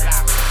block.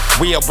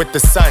 We up with the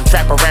sun,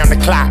 trap around the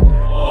clock.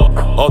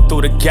 All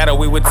through the ghetto,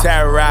 we were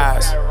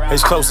terrorized.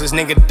 His closest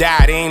nigga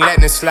died, he ain't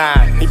letting it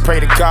slide. He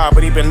prayed to God,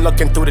 but he been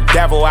looking through the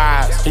devil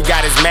eyes. He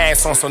got his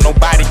mask on so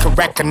nobody could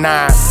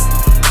recognize.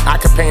 I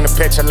could paint a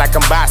picture like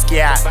I'm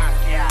Basquiat.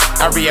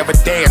 Every other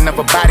day,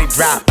 another body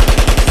drop.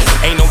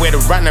 Ain't nowhere to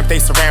run if they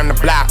surround the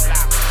block.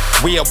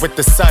 We up with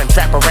the sun,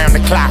 trap around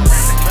the clock.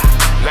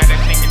 Let a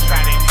nigga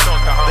try to extort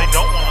the hoe. They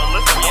don't wanna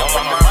listen. We up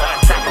with the sun,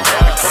 trap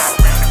around the clock.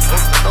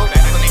 Let a nigga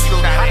try to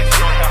extort the hoe.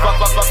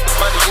 Fuck the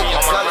money, get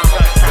your gully,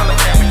 trap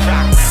around the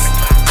clock.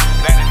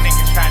 Let a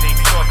nigga try to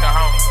extort the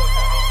hoe.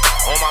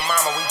 On my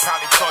mama, we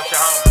probably torture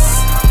home.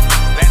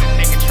 Let a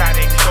nigga try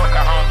to extort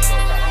the hoe.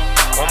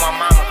 On my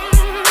mama.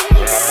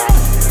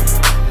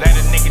 Let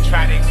a nigga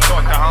try to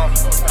extort the home.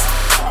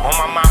 On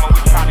my mama,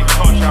 we probably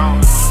torture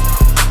home.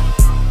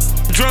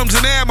 Drums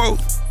and ammo.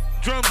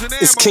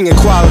 It's king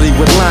equality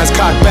with lines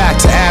cocked back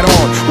to add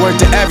on. Word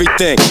to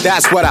everything,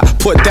 that's what I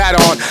put that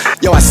on.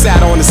 Yo, I sat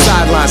on the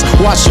sidelines,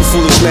 watch you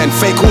foolish men,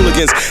 fake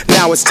hooligans.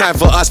 Now it's time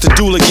for us to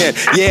duel again.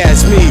 Yeah,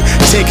 it's me,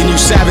 taking you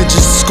savages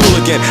to school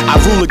again.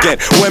 I rule again,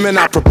 women,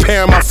 I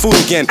prepare my food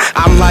again.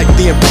 I'm like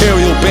the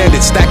imperial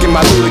bandit, stacking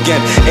my loot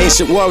again.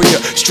 Ancient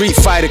warrior, street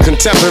fighter,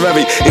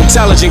 contemporary,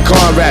 intelligent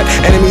comrade.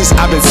 Enemies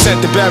I've been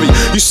sent to bury.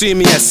 You see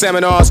me at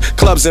seminars,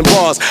 clubs and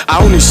bars. I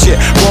own this shit,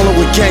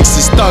 rolling with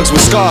gangsters, thugs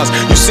with scars.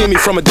 You see me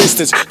from a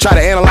distance, try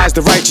to analyze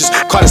the righteous.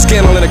 Caught a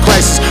scandal in a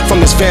crisis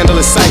from this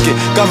vandalist psychic.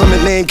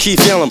 Government name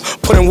Keith Yellum,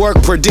 put in work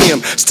per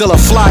diem. Still a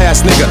fly ass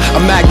nigga, a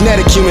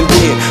magnetic human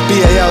being.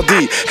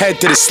 BALD,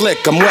 head to the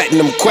slick, I'm wetting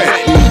them quick.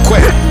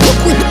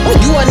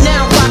 You are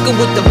now rocking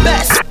with the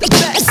best.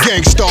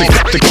 Gangstar,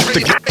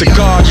 the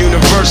God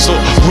universal,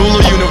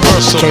 ruler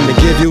universal. Came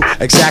to give you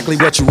exactly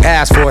what you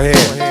asked for here.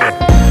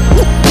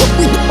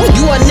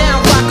 You are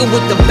now rocking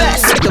with the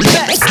best, the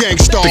best.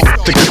 Gangstar,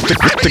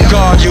 the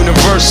God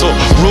universal,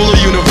 ruler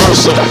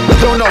universal.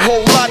 Learn a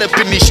whole lot up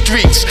in these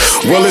streets.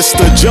 Well, it's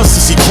the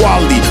justice,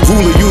 equality,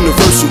 ruler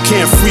universal.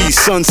 Can't freeze,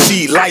 sun,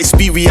 sea, light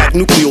speed, react,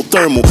 nuclear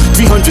thermal.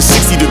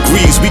 360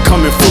 degrees, we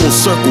come in full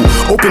circle.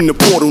 Open the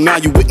portal, now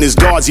you witness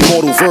God's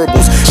immortal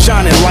verbals.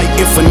 Shining light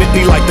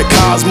infinitely like the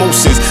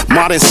cosmoses.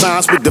 Modern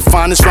science with the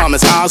finest rhyme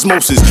as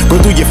osmosis.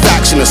 Burn through your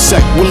faction, a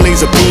sect with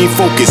laser beam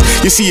focus.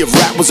 You see, if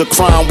rap was a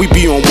crime, we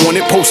be on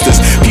wanted posters.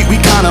 Pete, we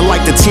kinda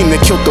like the team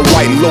that killed the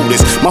White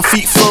Lotus. My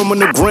feet firm on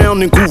the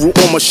ground and guru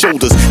on my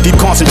shoulders. Deep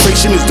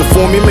concentration is the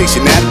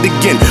formulation, at it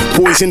again.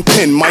 Poison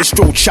pen,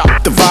 maestro chop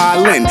the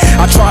violin.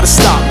 I try to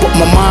stop, but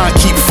my mind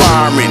keep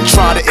firing.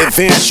 Try to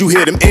advance, you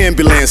hear them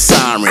ambulance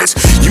sirens.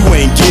 You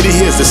ain't get it,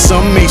 here's the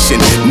summation.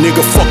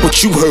 Nigga, fuck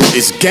what you heard,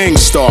 it's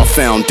Gangstar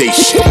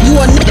Foundation. You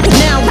are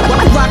now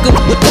rocking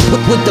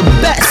with the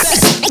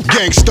best.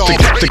 Gangstar,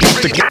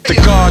 the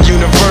God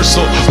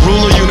universal,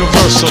 ruler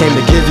universal. Came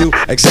to give you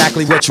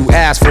exactly what you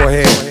asked for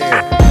here.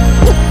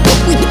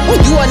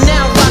 You are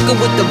now rocking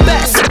with the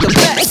best, the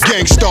best.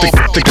 Gangstar,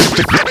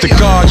 the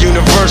God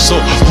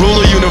universal,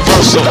 ruler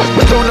universal.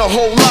 Learn a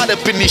whole lot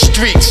up in these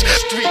streets.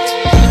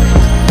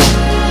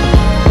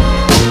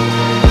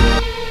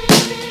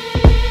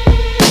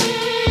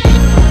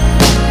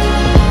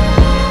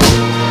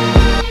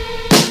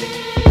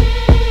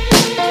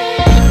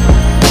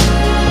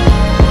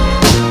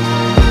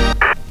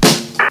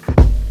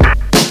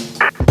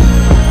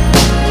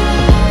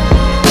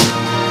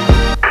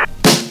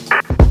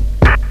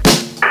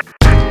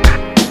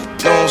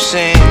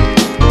 Saying,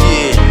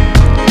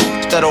 yeah,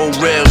 it's that old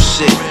real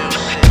shit.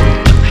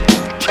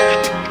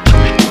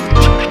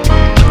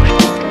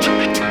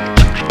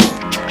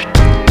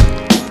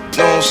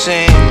 Know what I'm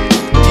saying?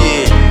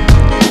 Yeah,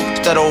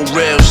 it's that old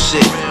real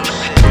shit.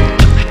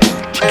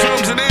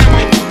 Drums and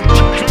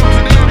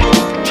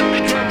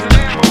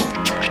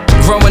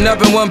Growing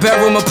up in one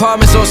bedroom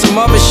apartments on some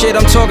other shit.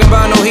 I'm talking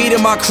about no heat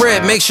in my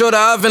crib. Make sure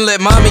the oven lit.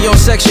 Mommy on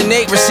Section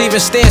 8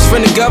 receiving stamps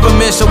from the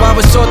government. So I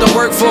was taught to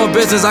work for a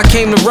business. I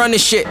came to run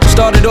this shit.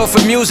 Started off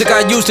with music.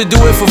 I used to do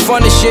it for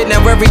fun and shit. Now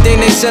everything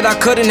they said I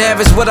couldn't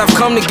have is what I've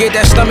come to get.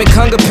 That stomach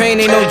hunger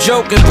pain ain't no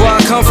joking. Boy,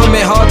 I come from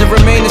it. Hard to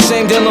remain the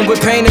same. Dealing with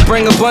pain and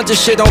bring a bunch of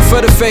shit. Don't feel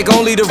the fake.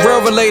 Only the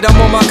real relate.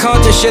 I'm on my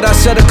conscious shit. I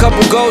set a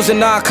couple goals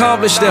and I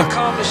accomplished them.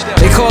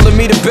 They calling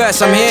me the best.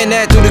 I'm hearing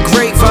that through the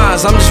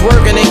grapevines. I'm just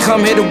working. They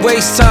come here to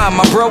waste time.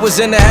 My bro was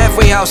in the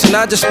halfway house and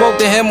I just spoke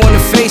to him on the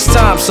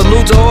FaceTime.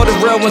 Salute to all the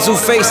real ones who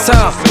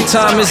FaceTime.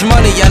 Time is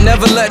money, I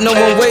never let no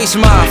one waste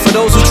mine. For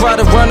those who try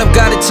to run, I've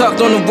got it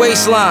tucked on the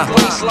waistline. Know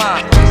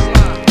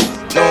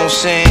what I'm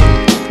saying?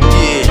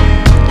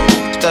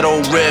 Yeah, it's that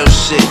old real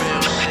shit.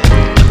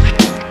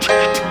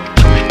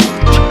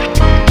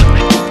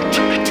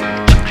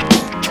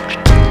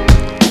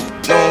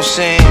 Know what I'm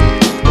saying?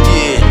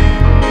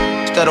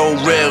 Yeah, it's that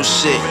old real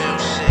shit.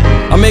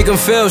 I make them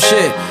feel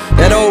shit.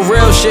 That old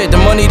real shit, the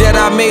money that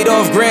I made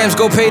off grams,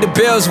 go pay the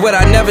bills with,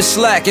 I never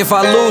slack. If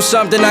I lose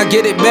something, I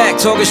get it back.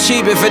 Talk is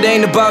cheap, if it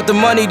ain't about the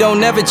money, don't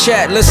never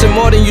chat. Listen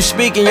more than you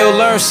speak and you'll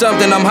learn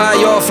something. I'm high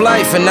off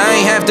life and I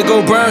ain't have to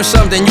go burn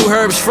something. You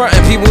herbs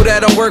frontin', people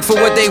that don't work for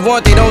what they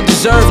want, they don't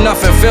deserve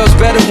nothing. Feels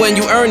better when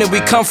you earn it, we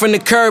come from the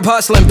curb,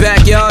 hustling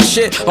backyard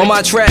shit. On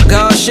my trap,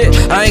 God shit,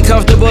 I ain't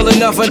comfortable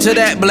enough until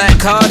that black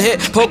card hit.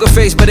 Poker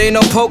face, but ain't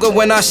no poker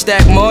when I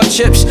stack more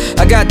chips.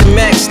 I got the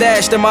max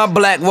stashed in my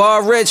black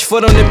wall rich.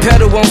 Foot on the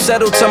pedal, won't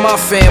settle till my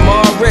fam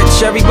all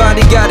rich.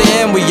 Everybody got it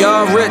and we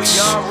all rich.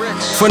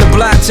 From the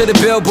block to the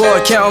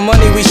billboard, counting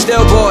money we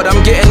still bored.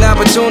 I'm getting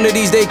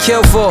opportunities they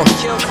kill for.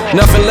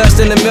 Nothing less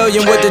than $1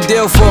 million what the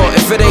deal for.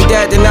 If it ain't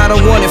that, then I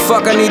don't want it.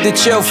 Fuck, I need to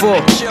chill for.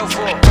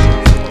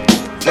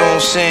 Know what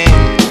I'm saying?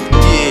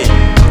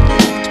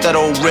 Yeah, it's that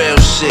old real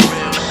shit.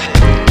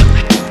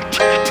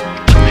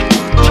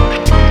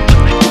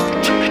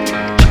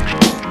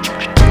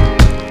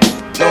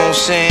 Know what I'm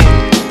saying?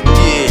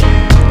 Yeah,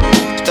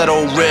 it's that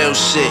old real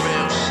shit.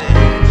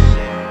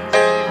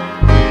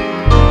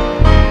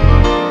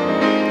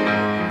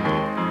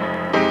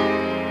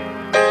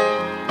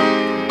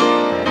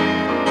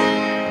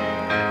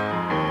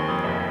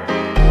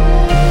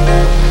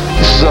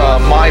 This is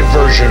my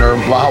version or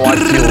how I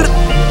feel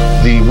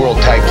the World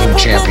Tag Team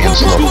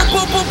Champions look.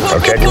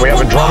 Okay, can we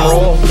have a drum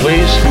roll,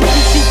 please?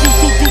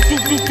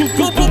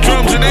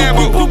 Drums and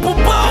ammo.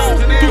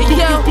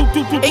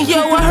 Hey yo,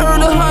 I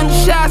heard 100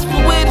 shots,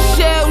 but where the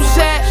shells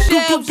at?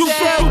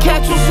 Shell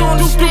catchers on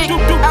the stick,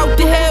 out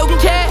the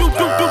Hellcat. I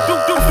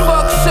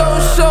fuck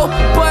so,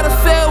 but I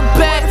fell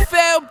back.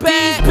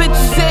 These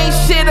bitches ain't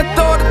shit, I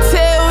thought I'd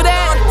tell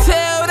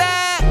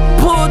that.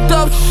 Pulled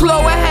up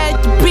slow, I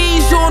had the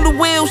bees on the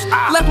wheels.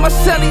 Left my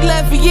cell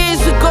 11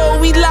 years ago,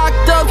 we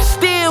locked up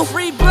still.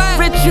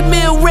 Richard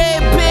Mill,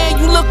 red band,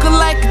 you looking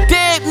like a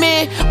dead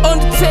man.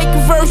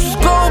 Undertaker versus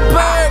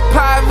Goldberg.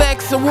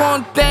 Pyrex, I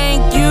wanna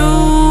thank you.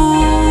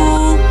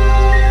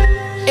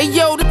 Hey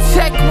yo, the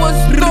tech was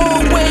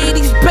thrown away.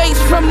 These bass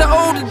from the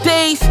older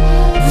days.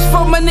 This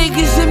for my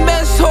niggas in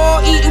mess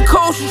hall, eating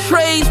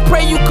trays,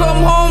 pray you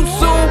come home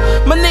soon.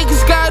 My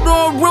niggas got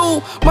on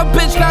Rue, my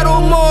bitch got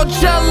on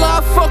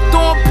Margiela. I fucked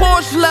on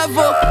Porsche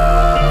leather.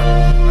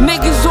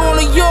 Niggas on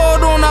a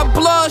yard on our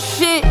blood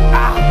shit.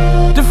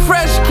 The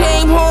fresh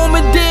came home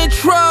and then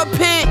Trub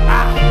hit.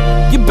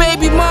 Your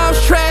baby mom's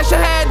trash, I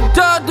had to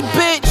dud the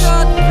bitch.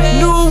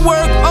 New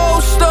work,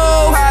 old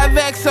stove.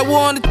 Hivex, I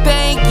wanna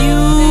thank you.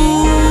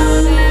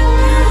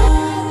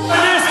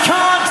 This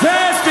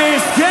contest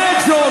is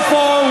scheduled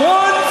for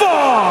one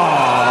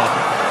fall.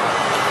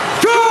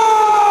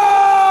 Goldberg!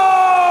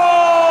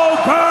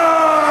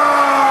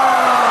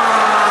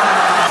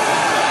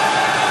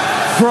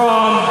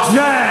 From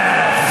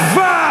Death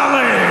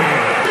Valley,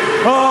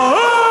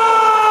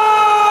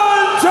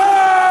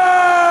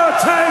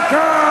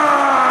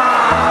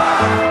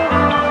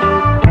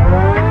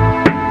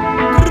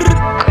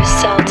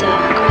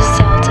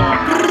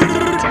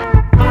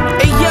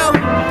 Hey yo,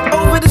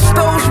 over the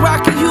stoves,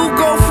 rockin'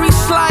 Hugo, free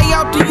Sly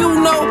out the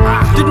you-know.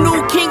 The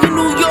new king of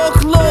New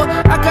York, Lord,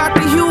 I got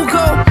the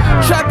Hugo.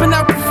 Trapping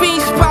out the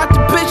fiend spot, the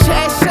bitch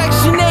at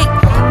Section 8.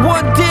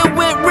 One deal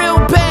went real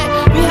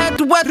bad, we had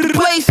to wet the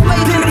place.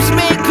 Denim's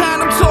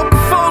mankind, I'm talking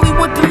Foley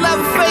with the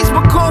leather face.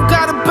 My coat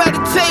got a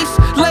better taste,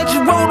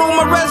 legend wrote on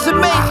my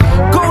resume.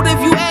 Gold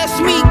if you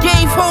ask me,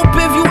 gave hope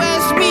if you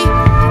ask me.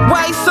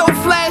 Why he so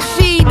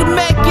flashy, the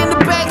Mac in the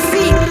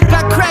backseat.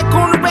 Got crack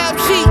on the rap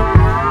sheet,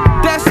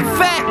 that's a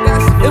fact.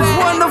 If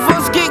one of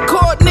us get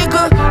caught,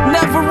 nigga,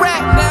 never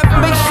rap.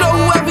 Make sure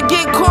whoever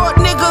get caught,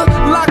 nigga,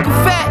 lock a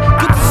fat.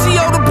 Get the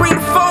CO to bring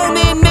the phone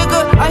in, nigga,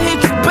 I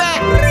hit you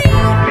back.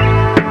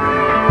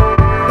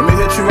 Let me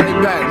hit you right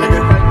back,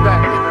 nigga.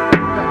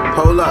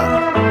 Hold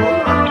up.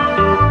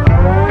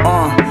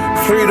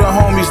 Free the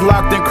homies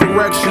locked in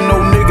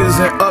correctional niggas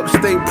in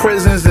upstate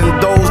prisons and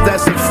those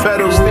that's in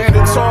federal.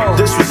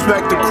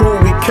 Disrespect the crew,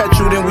 we catch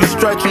you, then we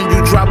stretching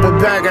you. Drop a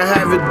bag and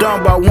have it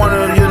done by one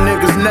of your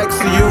niggas next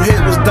to you.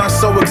 Hit was done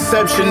so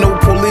exceptional,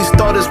 police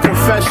thought it's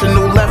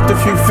professional. Left a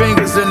few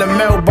fingers in the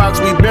mailbox,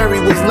 we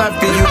buried what's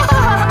left of you.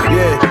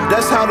 Yeah,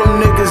 that's how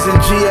them niggas in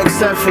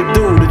GXF would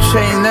do. The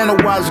chain and the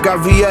watch got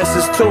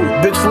VS's too.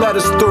 Bitch, let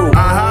us through.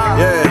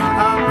 Yeah,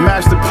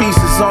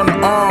 masterpieces on the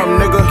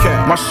arm, nigga.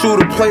 My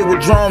shooter play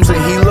with drums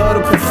and he love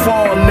to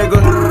perform,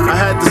 nigga. I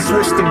had to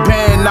switch the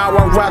band, now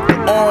I rock the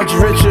orange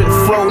Richard.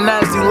 Flow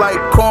nasty like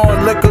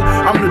corn liquor.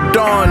 I'm the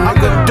Don,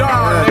 nigga.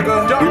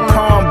 We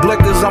palm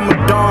blickers, I'm a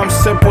Dom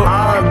sipper.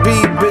 R&B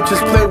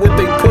bitches play with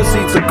they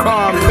pussy to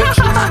calm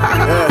bitches.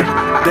 Yeah,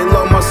 they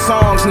love my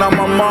songs, now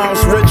my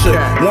mom's richer.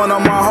 One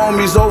of my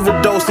homies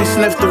overdosed, he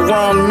sniffed the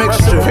wrong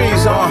mixture.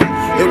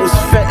 It was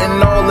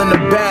fentanyl in the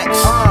batch.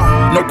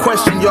 No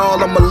question,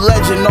 y'all, I'm a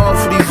legend off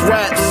of these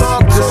raps.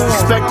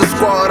 Disrespect the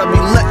squad, I be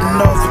letting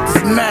off with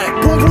this Mac.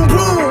 Boom, boom,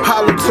 boom.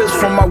 Hollow tips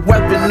from my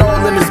weapon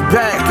all in his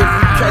back. If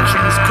we catch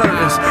him, his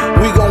curtains,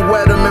 we gon'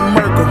 wet him and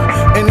murk him.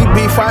 Any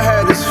beef I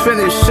had is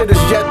finished, shit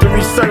is yet to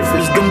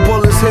resurface. Them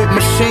bullets hit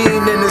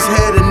machine in his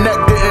head and neck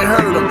didn't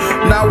hurt him.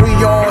 Now we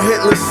on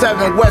Hitler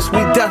 7 West, we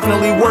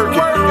definitely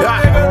working.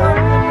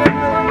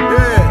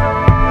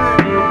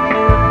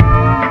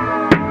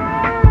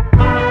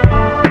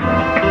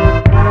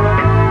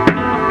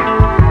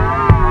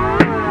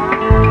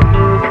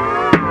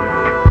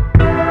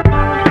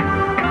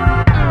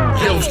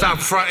 Stop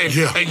fronting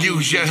and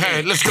use your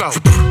head. Let's go.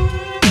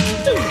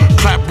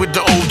 Clap with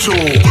the old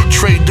tool.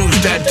 Trade dudes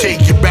that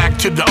take you back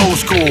to the old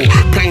school.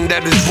 Pain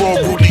that is raw,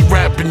 Rudy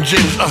rapping Jim.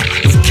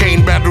 If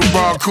Kane battle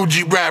raw,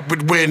 Coogee rap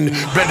would win.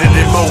 Better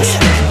than most.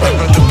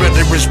 The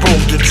better is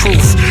spoke the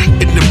truth.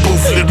 In the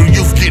booth, little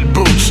youth get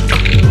boots.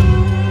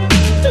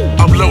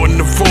 I'm loading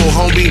the full,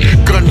 homie.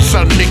 Gun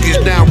son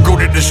niggas now go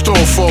to the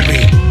store for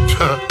me.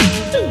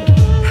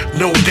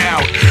 No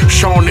doubt,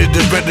 Sean is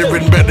the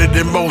veteran, better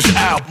than most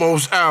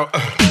out.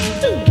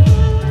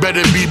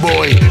 Better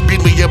B-boy,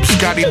 beat me up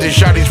Scotty, the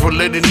shotties for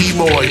letting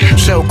Nimoy.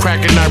 Sell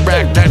crack in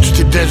Iraq, that's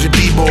the desert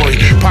D-boy.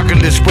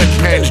 Pocketless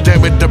sweatpants,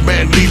 damn it, the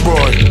man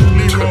Leroy.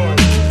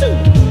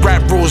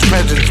 Rap rules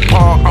peasants,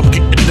 Paul, I'm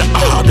getting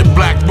the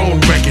Black Bone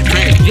record,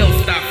 man. Yo,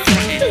 stop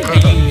fronting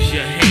and use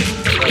your head.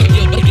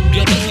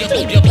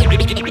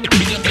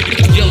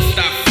 Yo,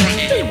 stop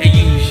fronting and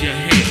use your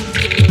head.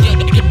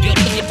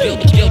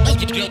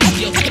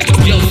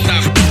 Yo,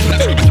 stop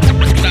fronting. Yo,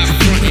 stop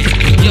fronting.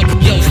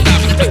 Yo,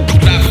 stop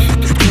fronting.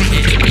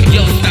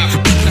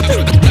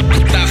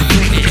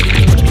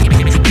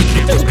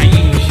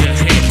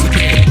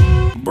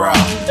 Bro,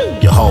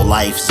 your whole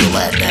life's a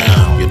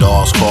letdown. Your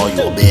dogs call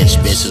you a bitch,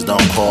 bitches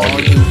don't call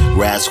you.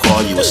 Rats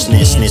call you a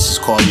snitch, snitches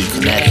call you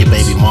connect. Your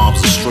baby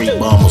mom's a street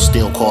bum who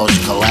still calls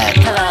you collect.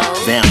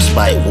 Vamps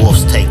bite,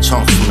 wolves take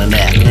chunks from the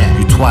neck.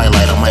 You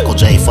Twilight on Michael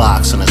J.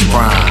 Fox in his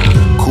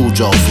prime.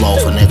 Cujo flow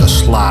for niggas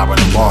slobbering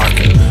and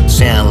barking.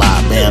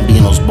 Sandlot,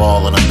 Bambinos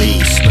balling a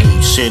beast.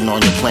 Shitting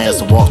on your plans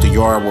to walk the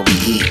yard where we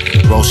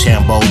eat.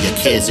 Rochambeau, your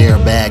kids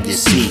airbag your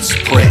seats.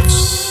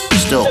 Pricks.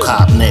 Still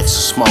cop nicks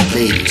and smoke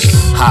beats.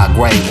 High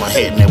grade when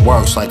hitting it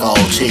works like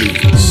old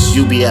cheese.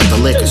 You be at the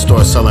liquor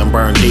store selling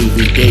burned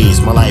DVDs.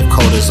 My life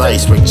cold as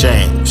ice, Rick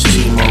James.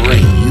 T.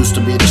 Marie used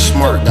to be the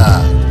smart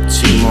guy.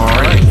 T.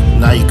 Marie.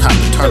 Now you cop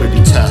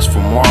paternity test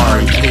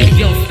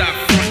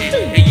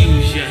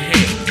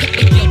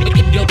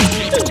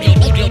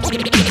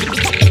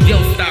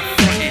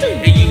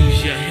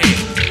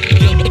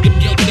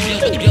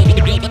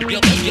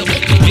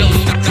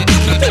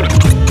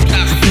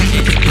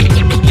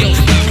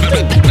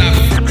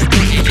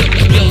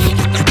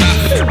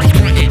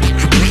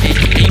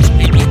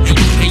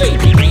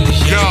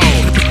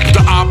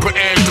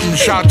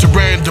Shout to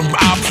random,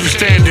 option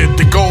standard.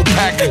 The gold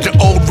package, the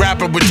old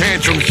rapper with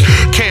tantrums.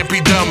 Can't be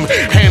dumb,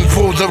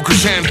 handfuls of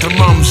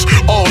chrysanthemums.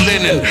 All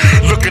linen,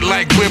 looking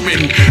like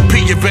women.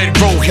 Pee your bed,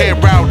 grow hair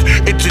out.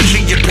 It's a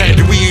G pad.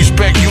 We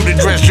expect you to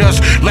dress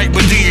just like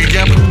Medea,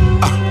 yep.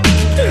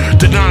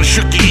 The non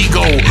shook the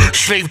ego.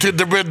 Slave to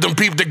the rhythm,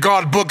 peep the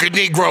guard book of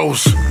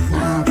Negroes.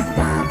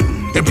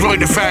 Employ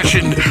the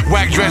fashion,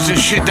 whack dressing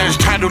shit that's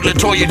titled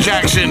LaToya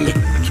Jackson.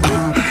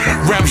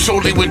 Rap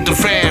solely with the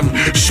fam,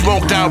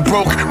 smoked out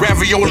broke,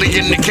 ravioli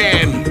in the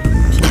can.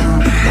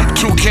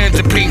 2 cans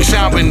of pink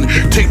salmon,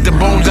 take the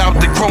bones out,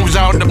 the chromes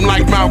out, I'm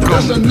like Malcolm.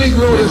 That's a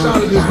Negro that's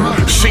out of his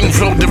mind. Scene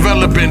flow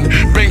developing,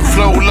 bank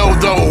flow low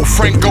though,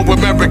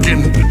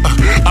 Franco-American.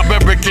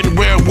 American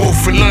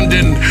werewolf in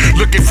London,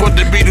 looking for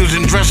the Beatles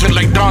and dressing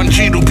like Don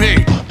Cheadle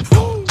Pig.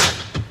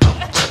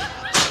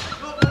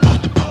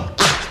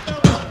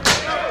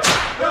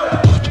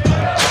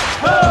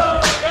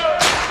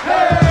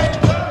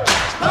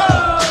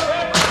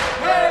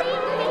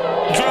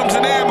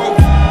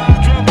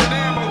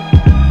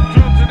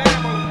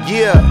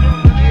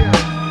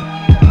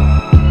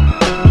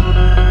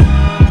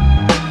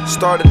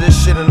 Started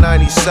this shit in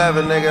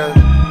 97, nigga.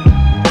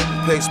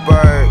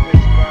 Pittsburgh.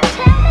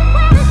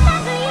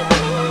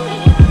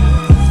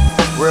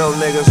 Real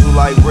niggas who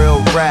like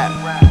real rap.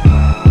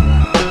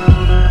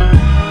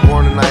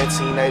 Born in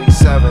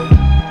 1987.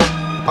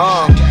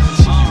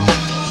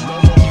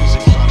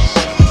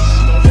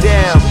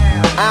 Damn,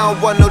 I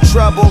don't want no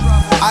trouble.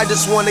 I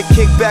just wanna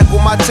kick back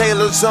with my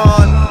tailors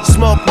on.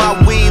 Smoke my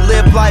weed,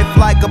 live life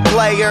like a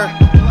player.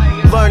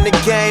 Learn the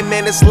game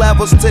and its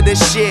levels to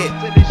this shit.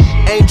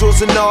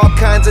 Angels and all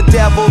kinds of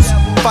devils,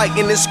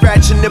 fighting and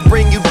scratching to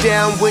bring you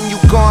down. When you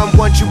gone,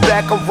 want you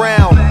back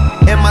around.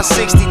 In my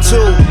 62,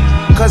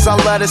 cause I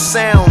love the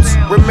sounds.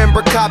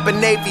 Remember copping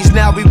navies,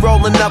 now we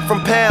rolling up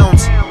from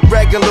pounds.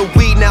 Regular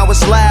weed, now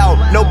it's loud.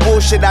 No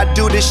bullshit, I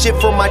do this shit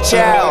for my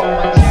child.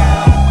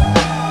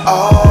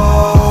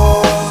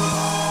 Oh,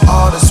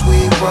 all this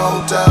weed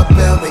rolled up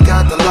and we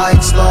got the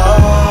lights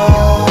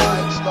low.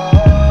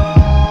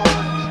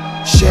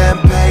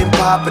 Champagne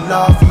popping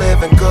off,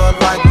 living good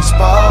like we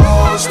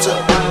supposed to.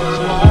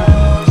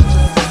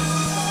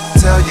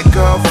 Tell your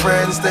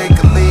girlfriends they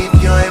can leave,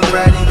 you ain't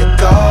ready to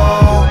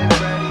go.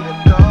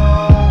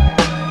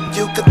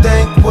 You can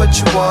think what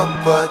you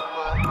want, but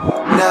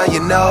now you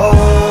know.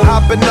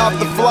 Hopping off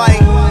the flight,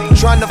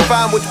 trying to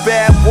find which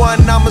bad one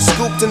I'ma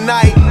scoop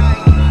tonight.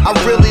 I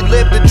really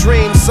live the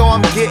dream, so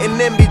I'm getting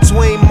in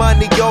between.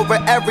 Money over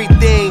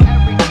everything,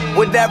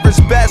 whatever's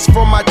best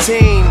for my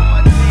team.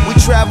 We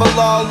travel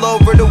all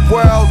over the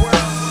world,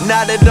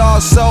 not at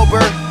all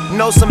sober.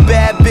 Know some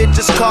bad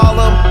bitches, call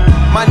them.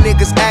 My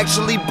niggas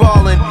actually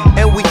ballin',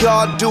 and we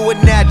all do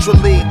it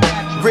naturally.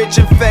 Rich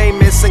and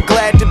famous and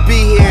glad to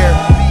be here.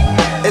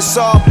 It's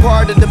all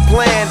part of the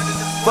plan,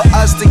 for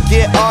us to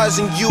get ours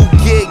and you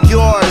get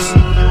yours.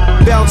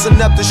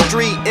 Bouncing up the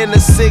street in a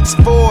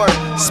 6'4",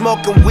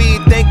 smoking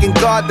weed, thanking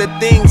God that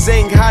things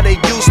ain't how they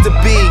used to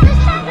be.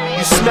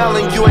 You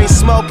smelling, you ain't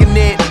smoking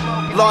it.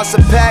 Lost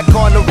a pack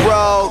on the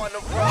road,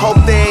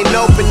 hope they ain't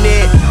open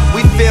it.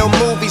 We film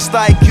movies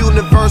like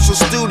Universal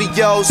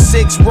Studios.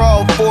 6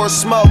 roll, 4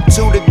 smoke,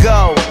 2 to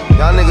go.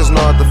 Y'all niggas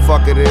know what the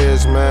fuck it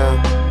is, man.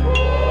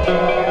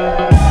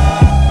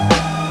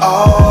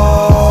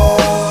 Oh,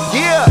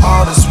 yeah.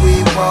 All this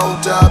weed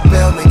rolled up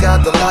and we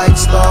got the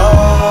lights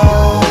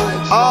low.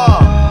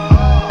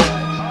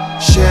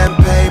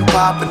 Champagne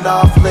popping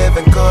off,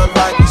 living good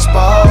like we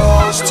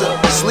supposed to.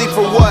 Sleep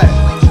for what?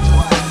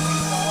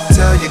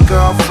 Tell your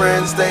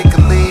girlfriends they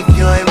can leave,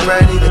 you ain't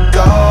ready to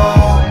go.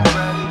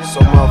 So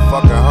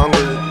motherfucking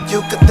hungry.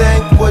 You can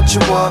think what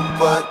you want,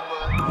 but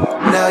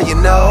now you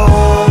know.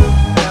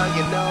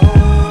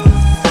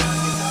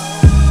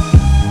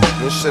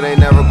 This shit ain't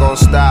never gonna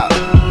stop.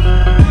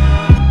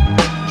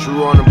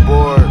 True on the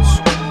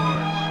boards,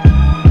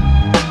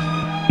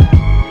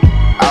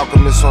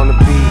 Alchemist on the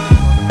beat,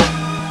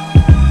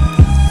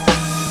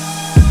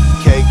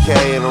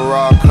 KK in a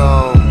raw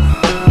cone.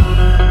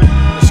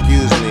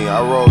 Excuse me,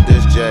 I rolled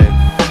this J.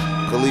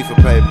 Khalifa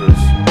Papers.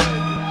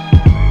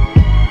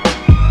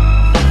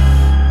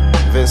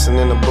 Vincent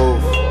in the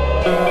booth.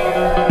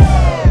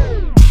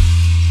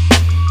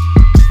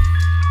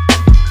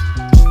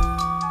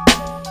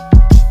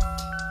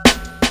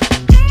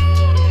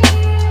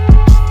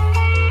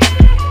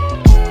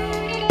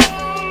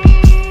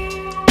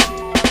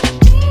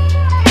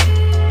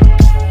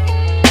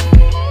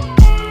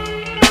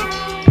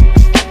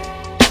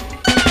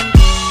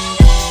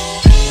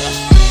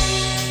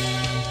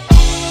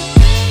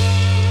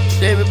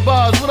 David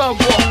Bars, what up,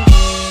 boy?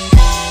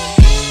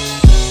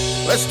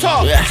 Let's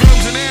talk. Yeah.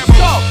 Drums and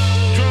ammo.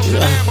 Drums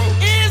and ammo.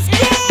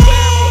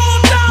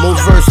 More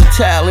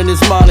versatile in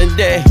this modern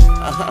day.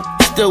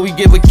 Still we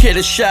give a kid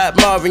a shot,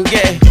 Marvin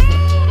Gaye.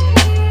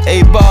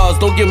 Hey bars,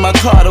 don't give my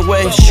card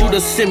away. Shoot a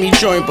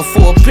semi-joint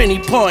before a penny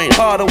point.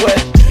 Hard away.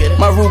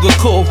 My Ruger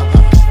cool,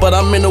 but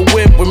I'm in a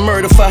whip with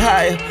murder for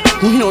hire.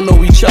 We don't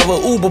know each other.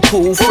 Uber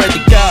pool, Fred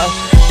the guy.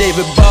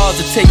 David Bars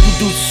to take you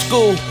dudes to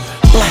school.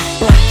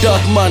 Black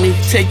Duck Money,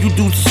 take you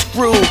dudes to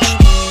Scrooge.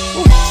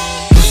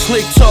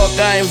 Slick talk,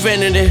 I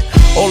invented it.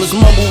 All this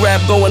mumble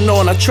rap going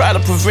on, I try to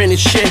prevent it.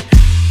 Shit.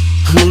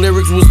 The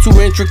lyrics was too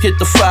intricate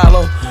to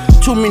follow.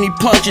 Too many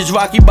punches,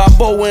 Rocky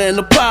Balboa and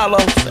Apollo.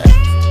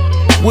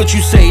 What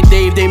you say,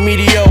 Dave? They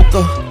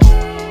mediocre.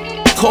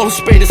 Call a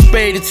spade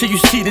until you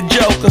see the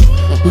Joker.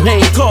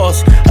 Main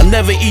course, I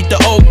never eat the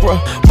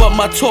okra, but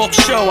my talk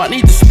show, I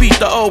need to speak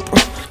to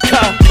Oprah.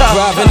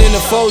 Driving in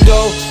the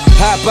photo,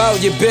 hop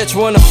out, your bitch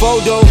want a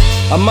photo.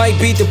 I might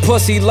beat the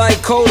pussy like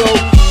Kodo.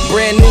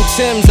 Brand new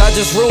Timbs, I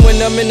just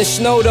ruined them in the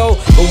snow though.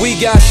 But we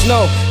got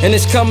snow, and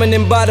it's coming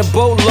in by the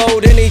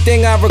boatload.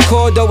 Anything I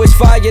record though is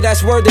fire,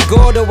 that's word to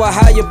Gordo, a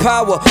higher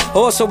power.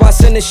 Also I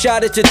send a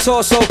shot at your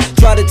torso,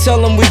 try to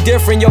tell them we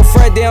different. Yo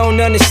Fred, they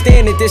don't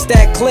understand it, this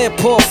that clear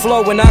poor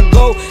flow. When I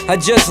go, I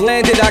just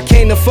landed, I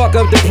came to fuck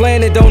up the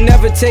planet. Don't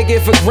never take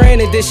it for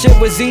granted, this shit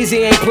was easy,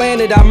 ain't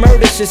planned it. I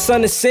murdered your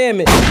son of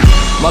salmon.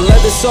 My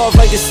leather soft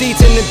like the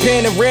seats in the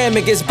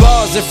panoramic. It's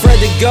bars and Fred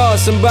the God,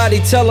 somebody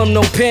tell him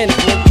no panic.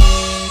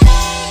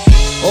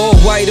 All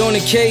white on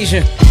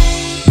occasion,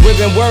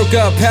 whipping work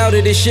up,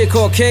 powder this shit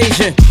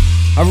Caucasian.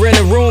 I rent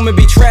a room and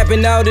be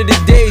trapping out of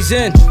the days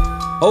in.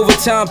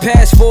 Overtime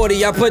past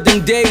 40, I put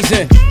them days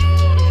in.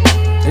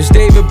 It's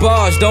David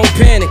Bars, don't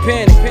panic.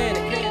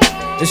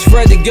 It's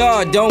Fred the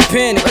God, don't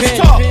panic.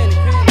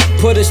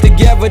 Put us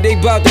together, they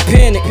bout to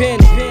panic.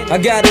 I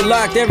got it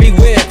locked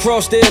everywhere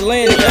across the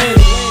Atlantic.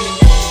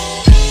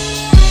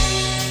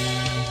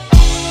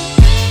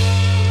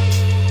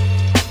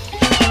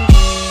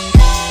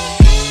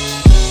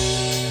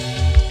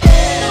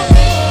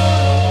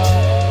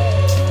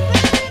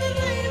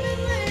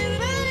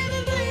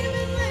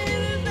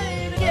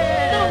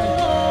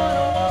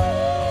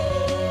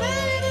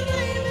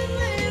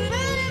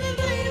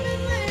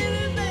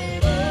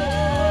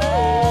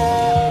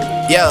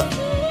 Yeah.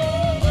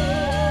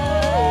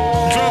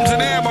 Drums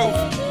and ammo.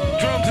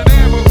 Drums and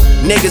ammo.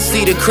 Niggas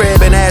see the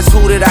crib and ask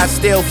who did I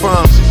steal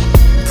from.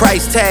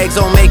 Price tags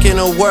on making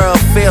the world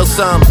feel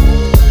some.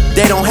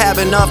 They don't have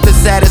enough to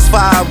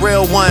satisfy a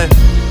real one.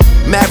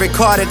 Maverick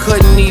Carter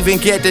couldn't even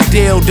get the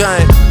deal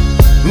done.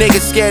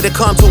 Niggas scared to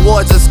come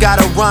towards us,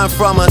 gotta run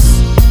from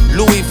us.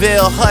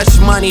 Louisville hush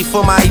money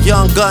for my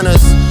young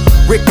gunners.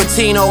 Rick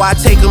Pitino, I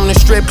take them to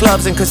strip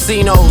clubs and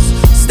casinos.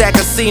 Stack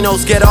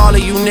casinos, get all of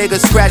you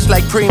niggas scratched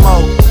like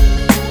Primo.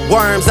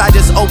 Worms, I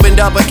just opened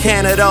up a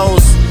can of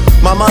those.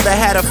 My mother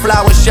had a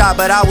flower shop,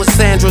 but I was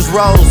Sandra's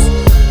Rose.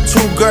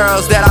 Two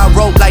girls that I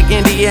wrote like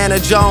Indiana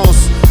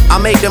Jones. I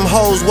make them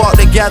hoes walk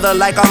together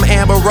like I'm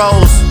Amber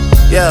Rose.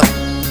 Yeah,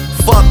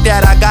 fuck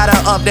that, I gotta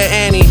up the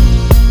ante.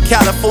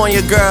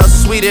 California girls,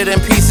 sweeter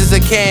than pieces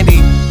of candy.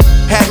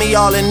 Had me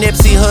all in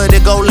Nipsey hood to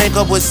go link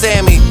up with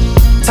Sammy.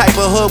 Type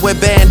of hood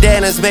with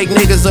bandanas make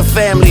niggas a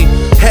family.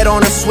 Head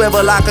on a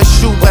swivel, I can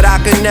shoot but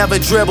I can never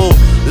dribble.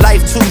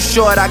 Life too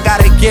short, I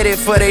gotta get it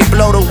for they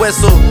blow the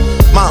whistle.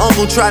 My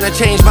uncle trying to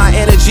change my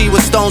energy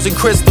with stones and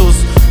crystals,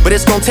 but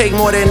it's gonna take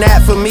more than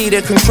that for me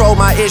to control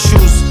my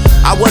issues.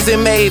 I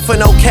wasn't made for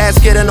no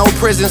casket or no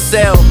prison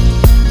cell.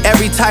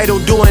 Every title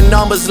doing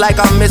numbers like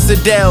I'm Miss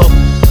Adele.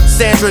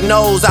 Sandra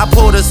knows I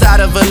pulled us out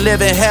of a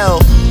living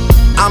hell.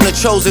 I'm the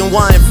chosen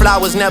one,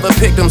 flowers never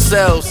pick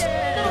themselves.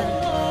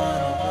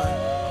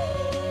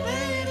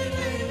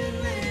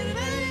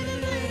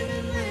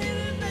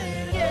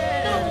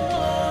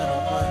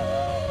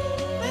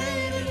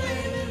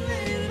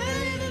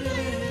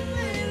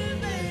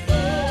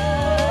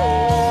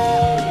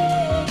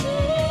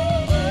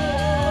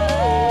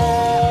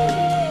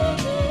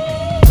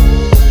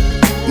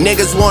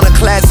 Niggas want a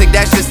classic,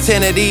 that's just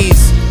 10 of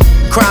these.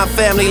 Crime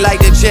family like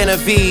the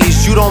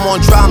Genovese. You don't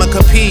want drama,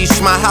 capiche.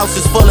 My house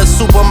is full of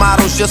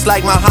supermodels just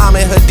like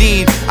Muhammad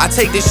Hadid. I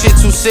take this shit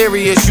too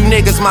serious, you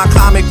niggas my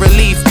comic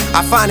relief.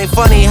 I find it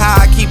funny how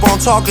I keep on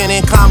talking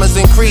and commas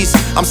increase.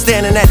 I'm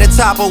standing at the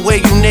top of where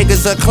you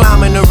niggas are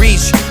climbing to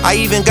reach. I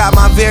even got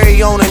my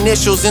very own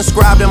initials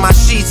inscribed in my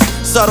sheets.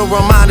 Subtle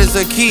reminders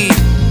are key.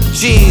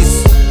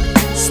 Jeez.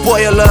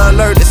 Spoiler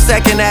alert, the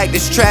second act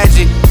is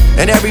tragic.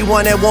 And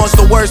everyone that wants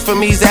the worst for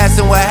me's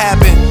asking what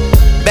happened.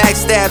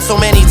 Backstabbed so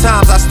many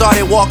times I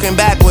started walking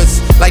backwards.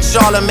 Like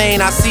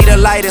Charlemagne, I see the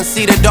light and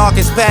see the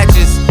darkest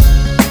patches.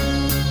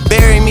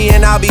 Bury me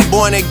and I'll be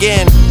born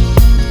again.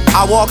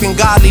 I walk in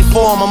godly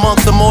form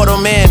amongst the mortal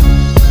men.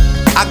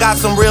 I got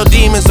some real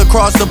demons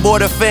across the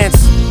border fence,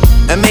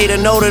 and made a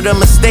note of the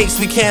mistakes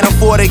we can't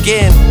afford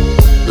again.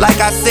 Like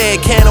I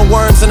said, can of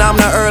worms and I'm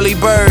the early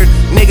bird.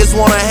 Niggas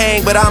wanna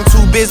hang but I'm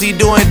too busy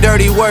doing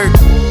dirty work.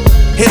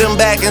 Hit them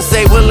back and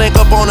say we'll link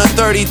up on the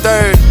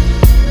 33rd.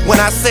 When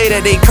I say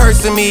that they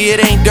cursing me, it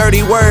ain't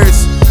dirty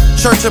words.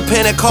 Church of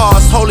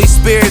Pentecost, Holy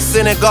Spirit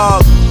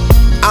synagogue.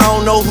 I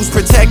don't know who's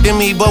protecting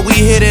me, but we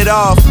hit it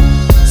off.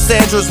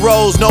 Sandra's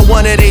Rose, no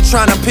wonder they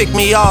tryna pick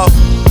me off.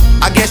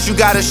 I guess you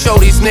gotta show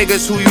these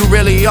niggas who you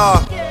really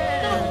are.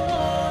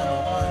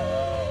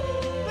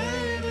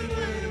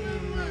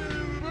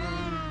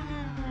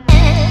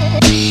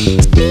 I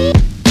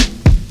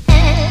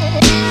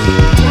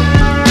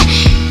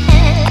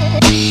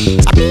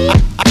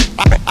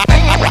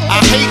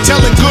hate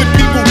telling good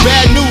people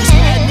bad news.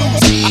 I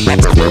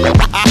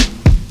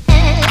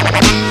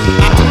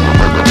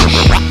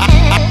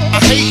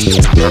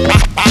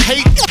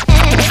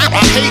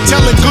hate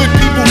telling good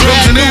people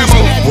bad news.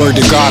 Word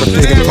to God, if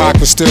Big and Pac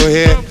was still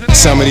here,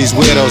 some of these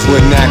weirdos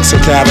wouldn't act so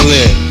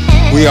cavalier.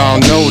 We all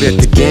know that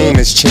the game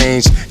has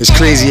changed. It's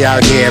crazy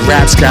out here,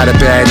 rap's got a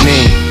bad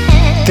name.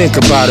 Think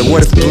about it,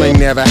 what if bling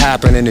never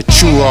happened and the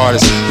true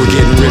artists were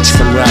getting rich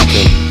from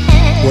rapping?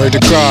 Word to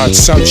God,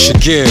 some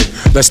should give.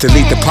 Let's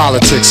delete the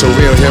politics so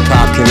real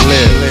hip-hop can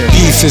live.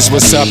 Beef is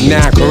what's up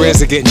now,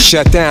 careers are getting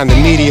shut down. The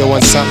media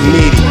wants something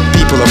meaty.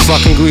 People are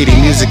fucking greedy,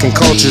 music and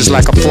culture is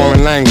like a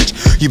foreign language.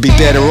 You'd be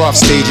better off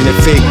staging a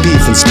fake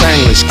beef in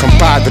Spanglish.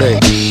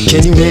 Compadre,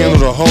 can you handle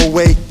the whole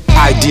weight?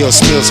 Ideal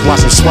skills, watch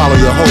them swallow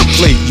your whole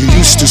plate. You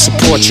used to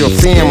support your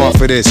fam off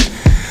of this.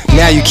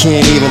 Now you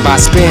can't even buy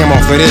spam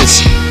off of this.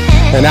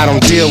 And I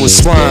don't deal with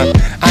swine.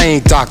 I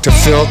ain't Dr.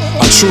 Phil,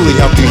 I'll truly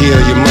help you heal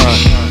your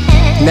mind.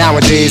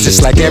 Nowadays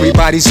it's like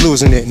everybody's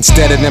losing it.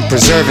 Instead of them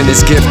preserving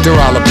this gift, they're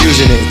all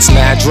abusing it. It's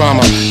mad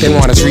drama, they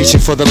want us reaching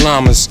for the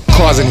llamas,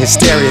 causing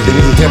hysteria, the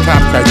new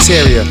hip-hop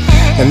criteria.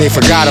 And they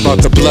forgot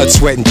about the blood,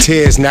 sweat, and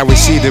tears. Now we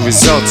see the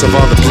results of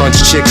all the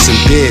blunts, chicks, and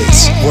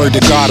beards. Word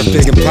to God, if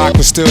Big and Pac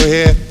was still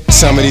here,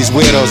 some of these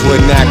weirdos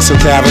wouldn't act so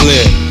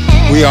cavalier.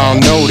 We all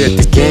know that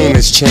the game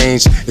has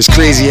changed. It's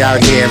crazy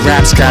out here,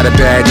 rap's got a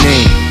bad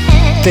name.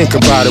 Think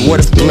about it, what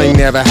if bling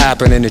never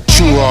happened and the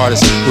true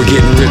artists were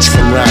getting rich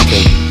from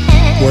rapping?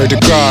 Word to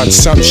God,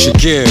 something should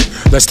give.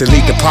 Let's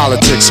delete the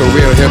politics so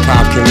real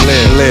hip-hop can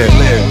live.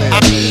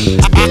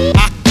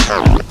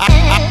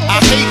 I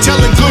hate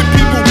telling good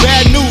people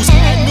bad news.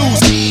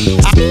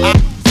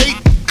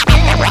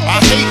 I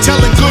hate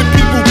telling good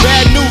people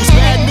bad news.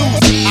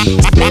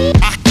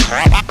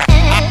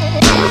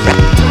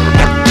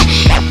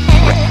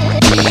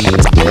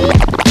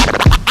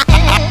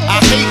 I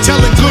hate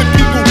telling good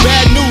people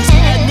bad news.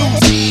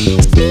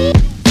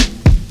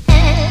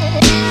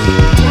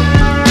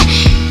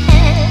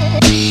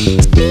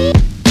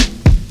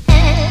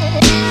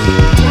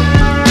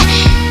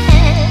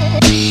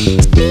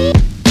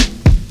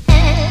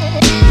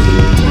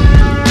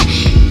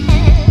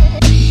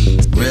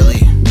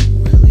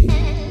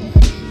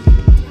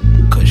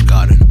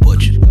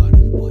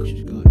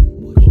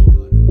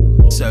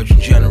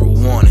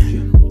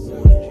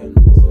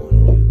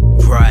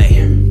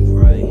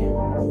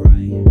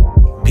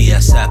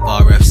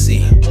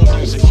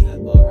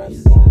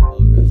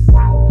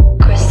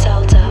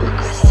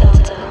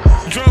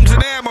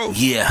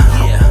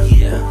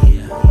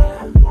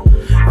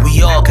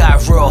 We all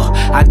got raw.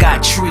 I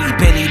got tree,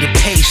 Benny the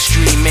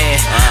pastry man.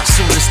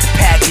 Soon as the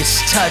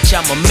package touch,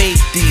 I'ma make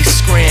these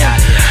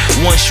scram.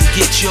 Once you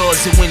get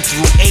yours, it went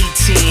through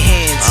 18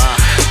 hands.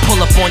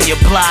 Pull up on your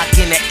block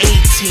in an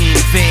 18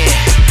 van.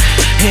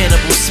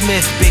 Hannibal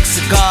Smith, big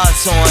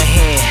cigars on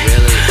hand.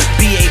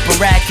 B.A.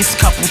 Baracus,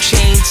 couple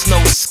chains, no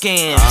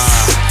scams.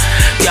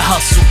 Your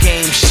hustle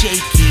game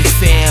shaky,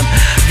 fam.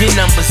 Your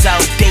numbers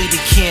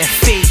outdated, can't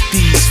fake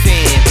these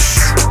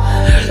fans.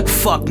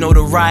 Fuck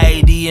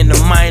notoriety in the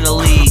minor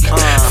league.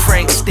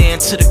 Frank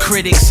stand to the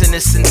critics in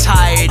its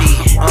entirety.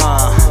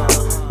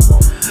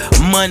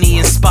 Money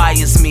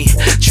inspires me.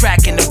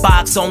 Track in the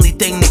box, only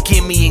thing to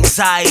give me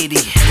anxiety.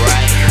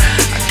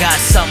 I got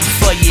something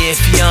for you if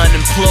you're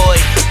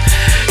unemployed.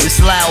 This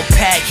loud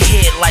pack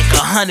hit like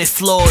 100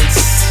 Floyds.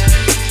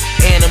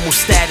 Animal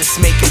status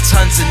making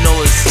tons of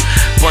noise.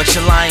 Bunch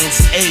of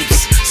lions and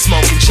apes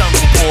smoking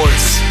jungle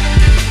boys.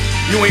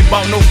 You ain't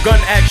bout no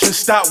gun action,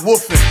 stop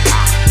woofing.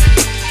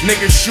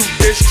 Niggas shoot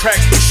diss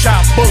tracks, we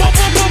shot bullets.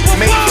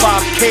 Made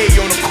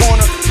 5K on the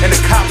corner and the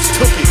cops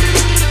took it.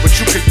 But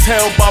you could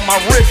tell by my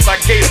wrist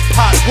I gave a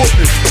pot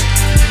whooping.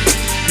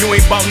 You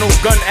ain't bout no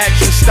gun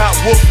action, stop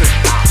woofing.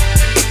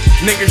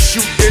 Niggas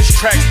shoot diss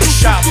tracks, we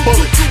shot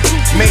bullets.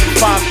 Made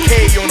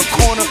 5K on the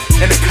corner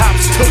and the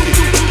cops took it.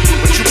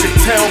 But you could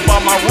tell by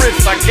my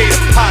wrist I gave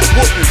a pot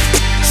whooping.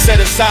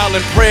 Said a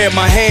silent prayer,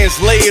 my hands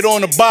laid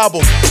on the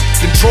Bible.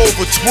 Then drove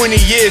for 20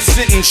 years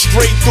sitting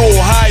straight through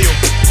Ohio.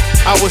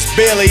 I was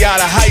barely out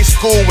of high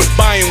school, was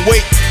buying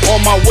weight.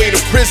 On my way to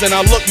prison,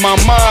 I looked my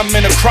mom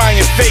in a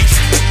crying face.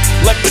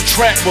 Left the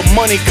track with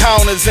money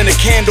counters and a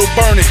candle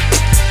burning.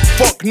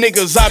 Fuck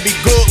niggas, I be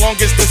good long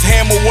as this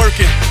hammer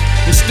working.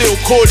 I'm still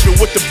cordial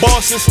with the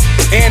bosses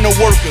and the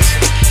workers.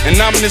 And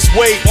I'm this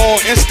way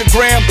on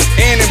Instagram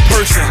and in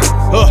person.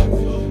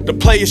 The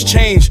players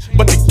change,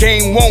 but the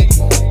game won't.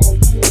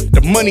 The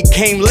money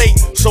came late,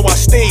 so I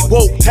stayed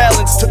woke.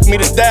 Talents took me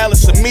to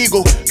Dallas,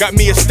 Amigo got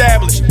me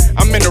established.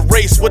 I'm in a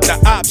race with the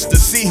ops to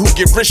see who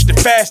get rich the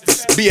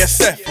fastest.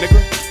 BSF,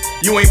 nigga.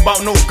 You ain't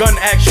bout no gun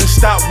action,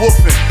 stop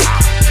woofing.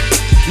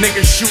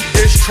 Niggas shoot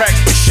diss tracks,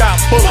 we shot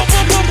bullets.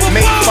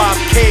 Made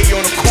 5K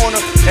on the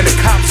corner and the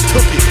cops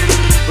took it.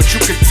 But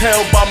you could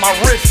tell by my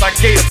wrist I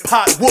gave a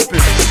pot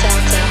whooping.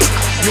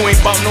 You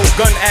ain't bout no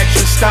gun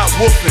action, stop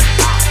woofing.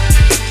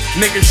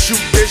 Niggas shoot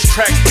diss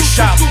tracks, we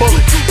shot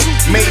bullets.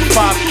 Made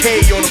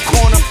 5K on the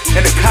corner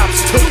and the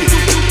cops took it.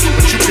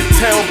 But you could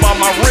tell by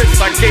my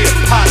wrist, I gave a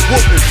pot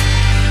whooping.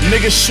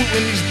 Niggas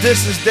shooting these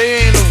disses,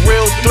 they ain't a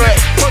real threat.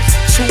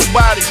 2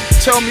 bodies,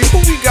 tell me who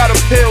we gotta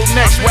peel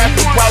next.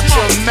 Rapping about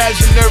your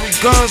imaginary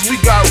guns, we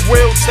got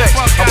real text.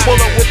 I pull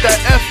up with that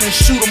F and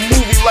shoot a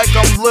movie like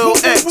I'm Lil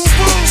X.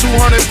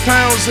 200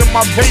 pounds in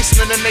my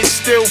basement and they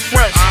still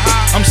fresh.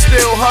 I'm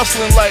still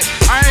hustling like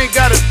I ain't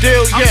got a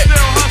deal yet.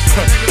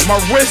 My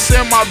wrist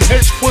and my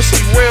bitch pussy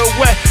real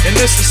wet, and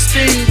it's a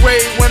stingray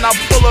when I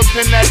pull up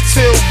in that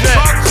till vet.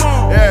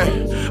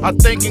 Yeah, I'm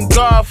thanking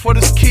God for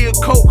this Kia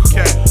Coke.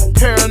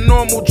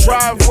 Paranormal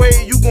driveway,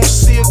 you gon'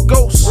 see a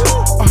ghost.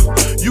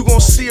 You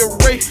gon' see a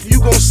wraith, you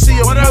gon' see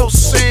a mouse.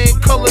 Same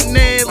color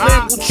name,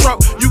 Lambo truck,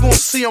 you gon'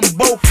 see them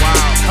both.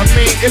 I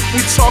mean, if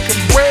we talking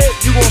bread,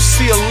 you gon'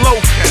 see a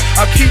loaf.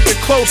 I keep it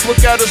close, look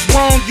at us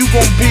wrong, you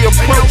gon' be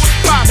approached.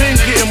 Been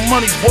getting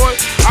money, boy,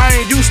 I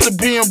ain't used to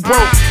being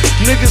broke.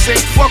 Niggas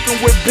ain't fucking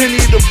with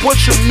Benny the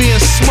Butcher, me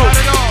and Smoke.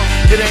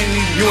 It ain't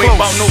even You close. ain't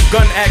about no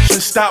gun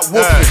action, stop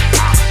whooping.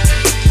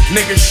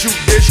 Niggas shoot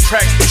diss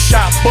tracks, we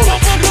shot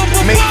bullets.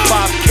 Made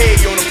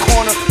 5K on the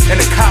corner and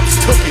the cops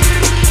took it.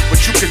 But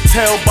you could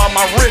tell by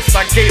my wrist,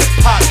 I gave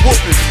a pot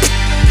whooping.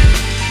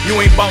 You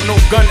ain't about no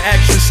gun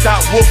action,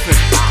 stop whooping.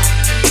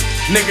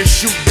 Niggas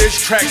shoot diss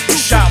tracks, we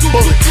shot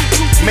bullets.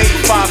 Made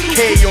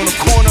 5K on the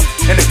corner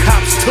and the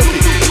cops took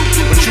it.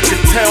 But you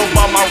could tell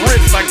by my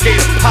wrist, I gave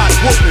a pot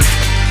whooping.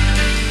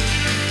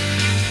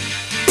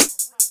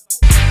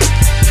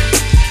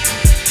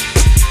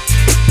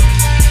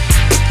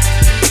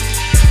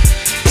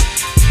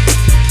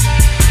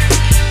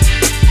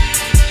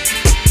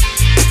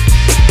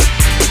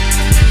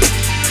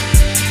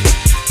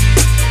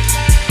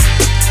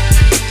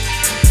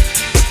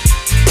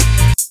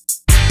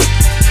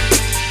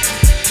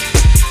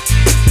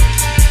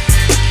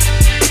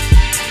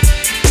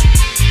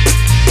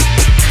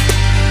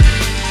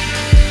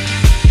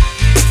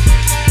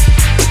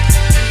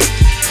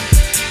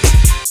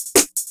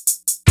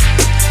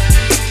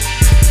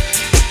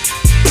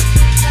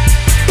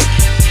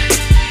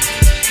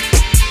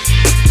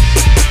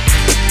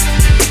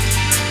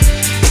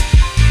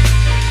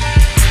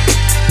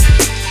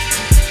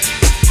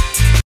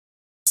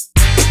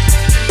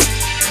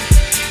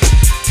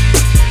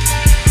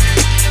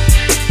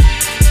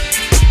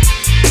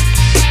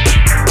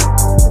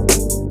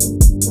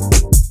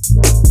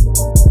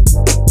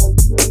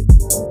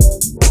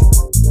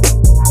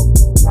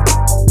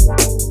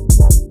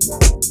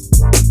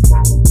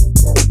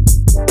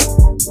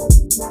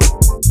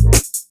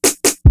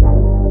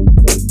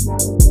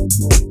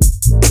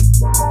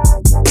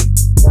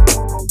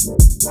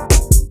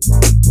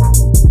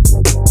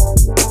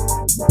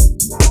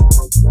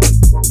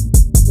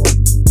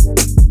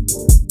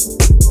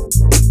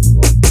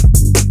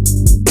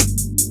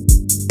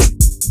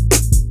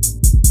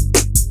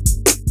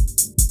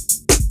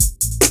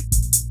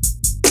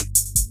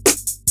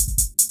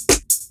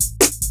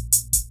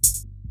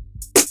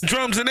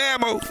 Drums and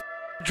ammo,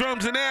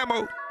 drums and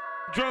ammo,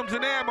 drums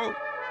and ammo,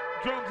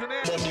 drums and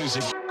ammo. More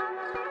music.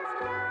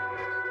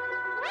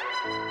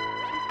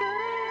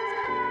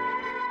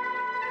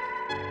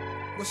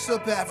 What's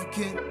up,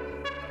 African?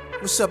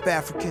 What's up,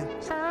 African?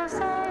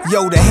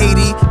 Yo, the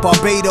Haiti,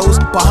 Barbados,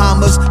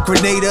 Bahamas,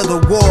 Grenada,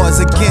 the wars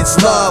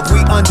against love, we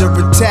under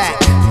attack.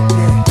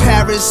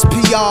 Paris,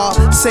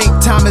 PR,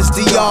 St. Thomas,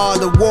 DR,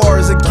 the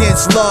wars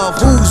against love,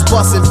 who's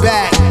busting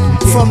back?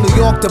 From New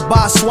York to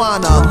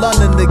Botswana,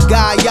 London to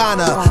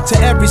Guyana, to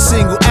every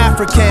single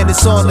African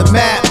that's on the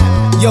map.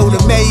 Yo,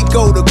 to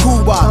Mexico to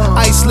Cuba,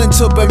 Iceland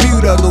to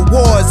Bermuda, the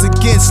wars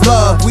against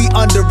love, we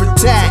under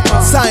attack.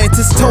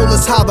 Scientists told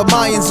us how the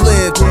Mayans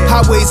lived,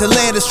 highways and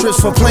land strips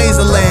for planes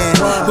of land.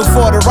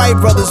 Before the Wright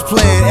brothers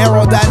planned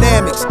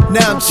aerodynamics,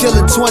 now I'm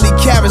chilling 20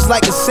 carats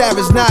like a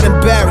savage, not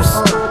embarrassed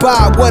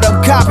by what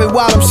I'm copping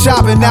while I'm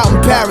shopping out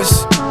in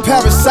Paris.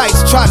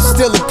 Parasites try to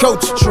steal a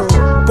coach,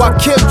 while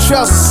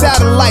chemtrails and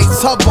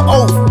satellites hover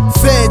over.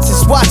 Feds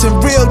is watching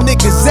real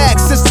niggas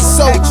act, sister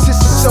soldiers.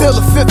 Still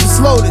a fifth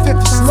is loaded.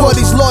 For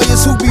these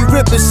lawyers who be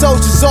ripping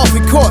soldiers off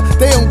in court,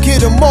 they don't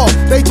get them off.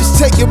 They just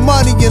take your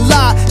money and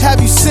lie, have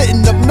you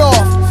sitting up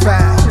north.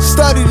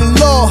 Study the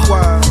law,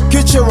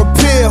 get your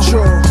appeal.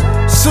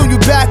 Soon you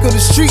back on the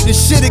street and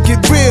shit'll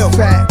get real.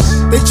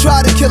 They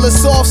try to kill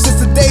us off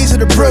since the days of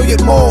the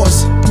brilliant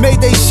Moors.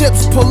 Made they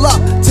ships pull up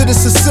to the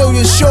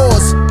Sicilian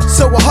shores.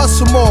 So I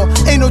hustle more,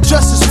 ain't no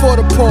justice for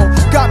the poor.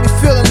 Got me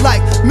feeling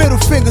like middle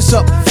fingers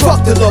up,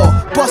 fuck the law.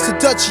 Bust the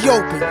Dutchie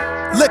open,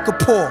 liquor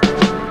pour.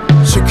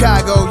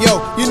 Chicago, yo,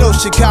 you know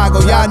Chicago,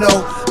 y'all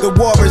know the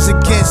war is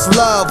against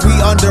love, we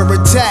under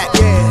attack.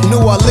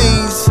 New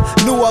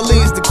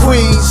Orleans to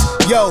Queens,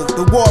 yo,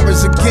 the war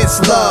is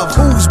against love.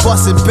 Who's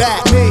busting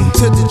back?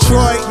 To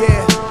Detroit,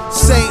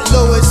 St.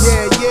 Louis,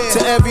 to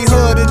every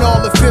hood in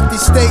all the 50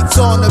 states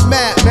on the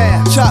map.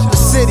 Chocolate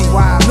City,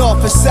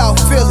 North and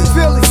South Philly.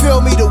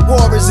 Feel me, the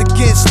war is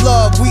against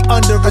love, we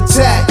under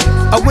attack.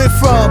 I went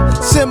from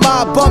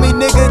semi-bummy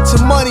nigga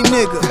to money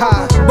nigga,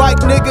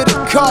 bike nigga to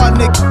car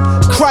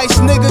nigga.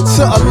 Christ, nigga,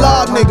 to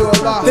Allah, nigga.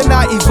 Then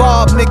I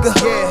evolve, nigga.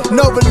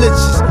 No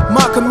religions,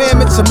 my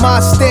commandments are my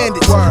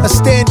standards. A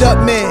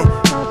stand-up man.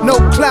 No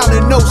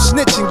clowning, no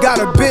snitching, got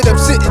a bid, I'm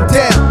sitting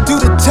down. Do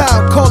the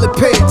time, call it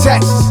paying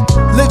taxes.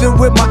 Living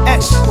with my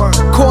ex,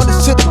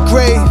 corners to the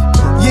grave.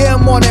 Yeah,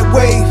 I'm on that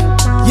wave.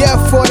 Yeah, I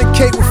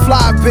fornicate with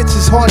fly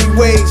bitches, horny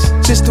ways.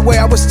 Just the way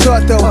I was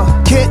taught though.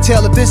 Can't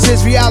tell if this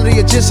is reality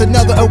or just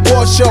another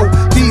award show.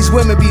 These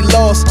women be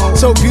lost,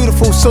 so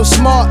beautiful, so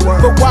smart.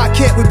 But why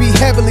can't we be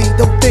heavenly?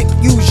 Don't think,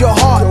 use your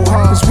heart.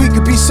 Cause we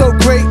could be so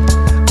great.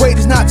 Wait,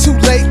 it's not too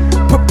late.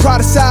 Put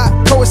pride aside,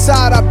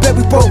 coincide, I bet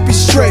we both be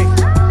straight.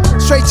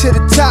 Straight to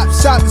the top,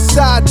 side to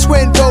side,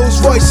 twin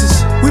Rolls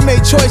Royces. We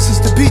made choices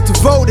to be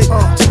devoted,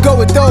 to go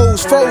with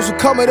those foes who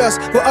come at us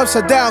with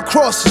upside down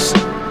crosses.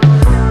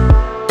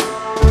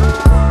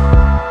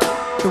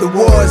 The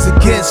war is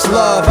against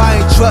love, I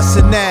ain't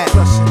trusting that.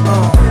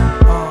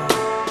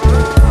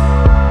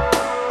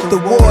 The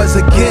war is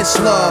against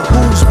love,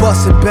 who's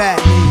busting back?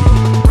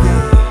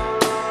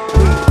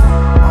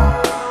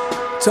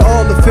 To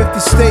all the 50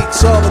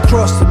 states, all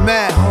across the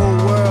map, whole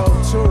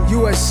world too.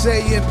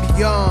 USA and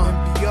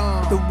beyond.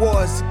 The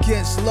war is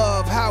against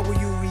love, how will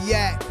you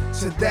react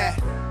to that?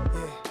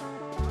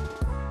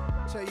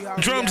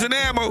 Drums and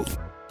ammo.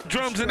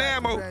 Drums and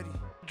ammo.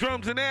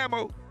 Drums and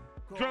ammo.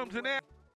 Drums and ammo.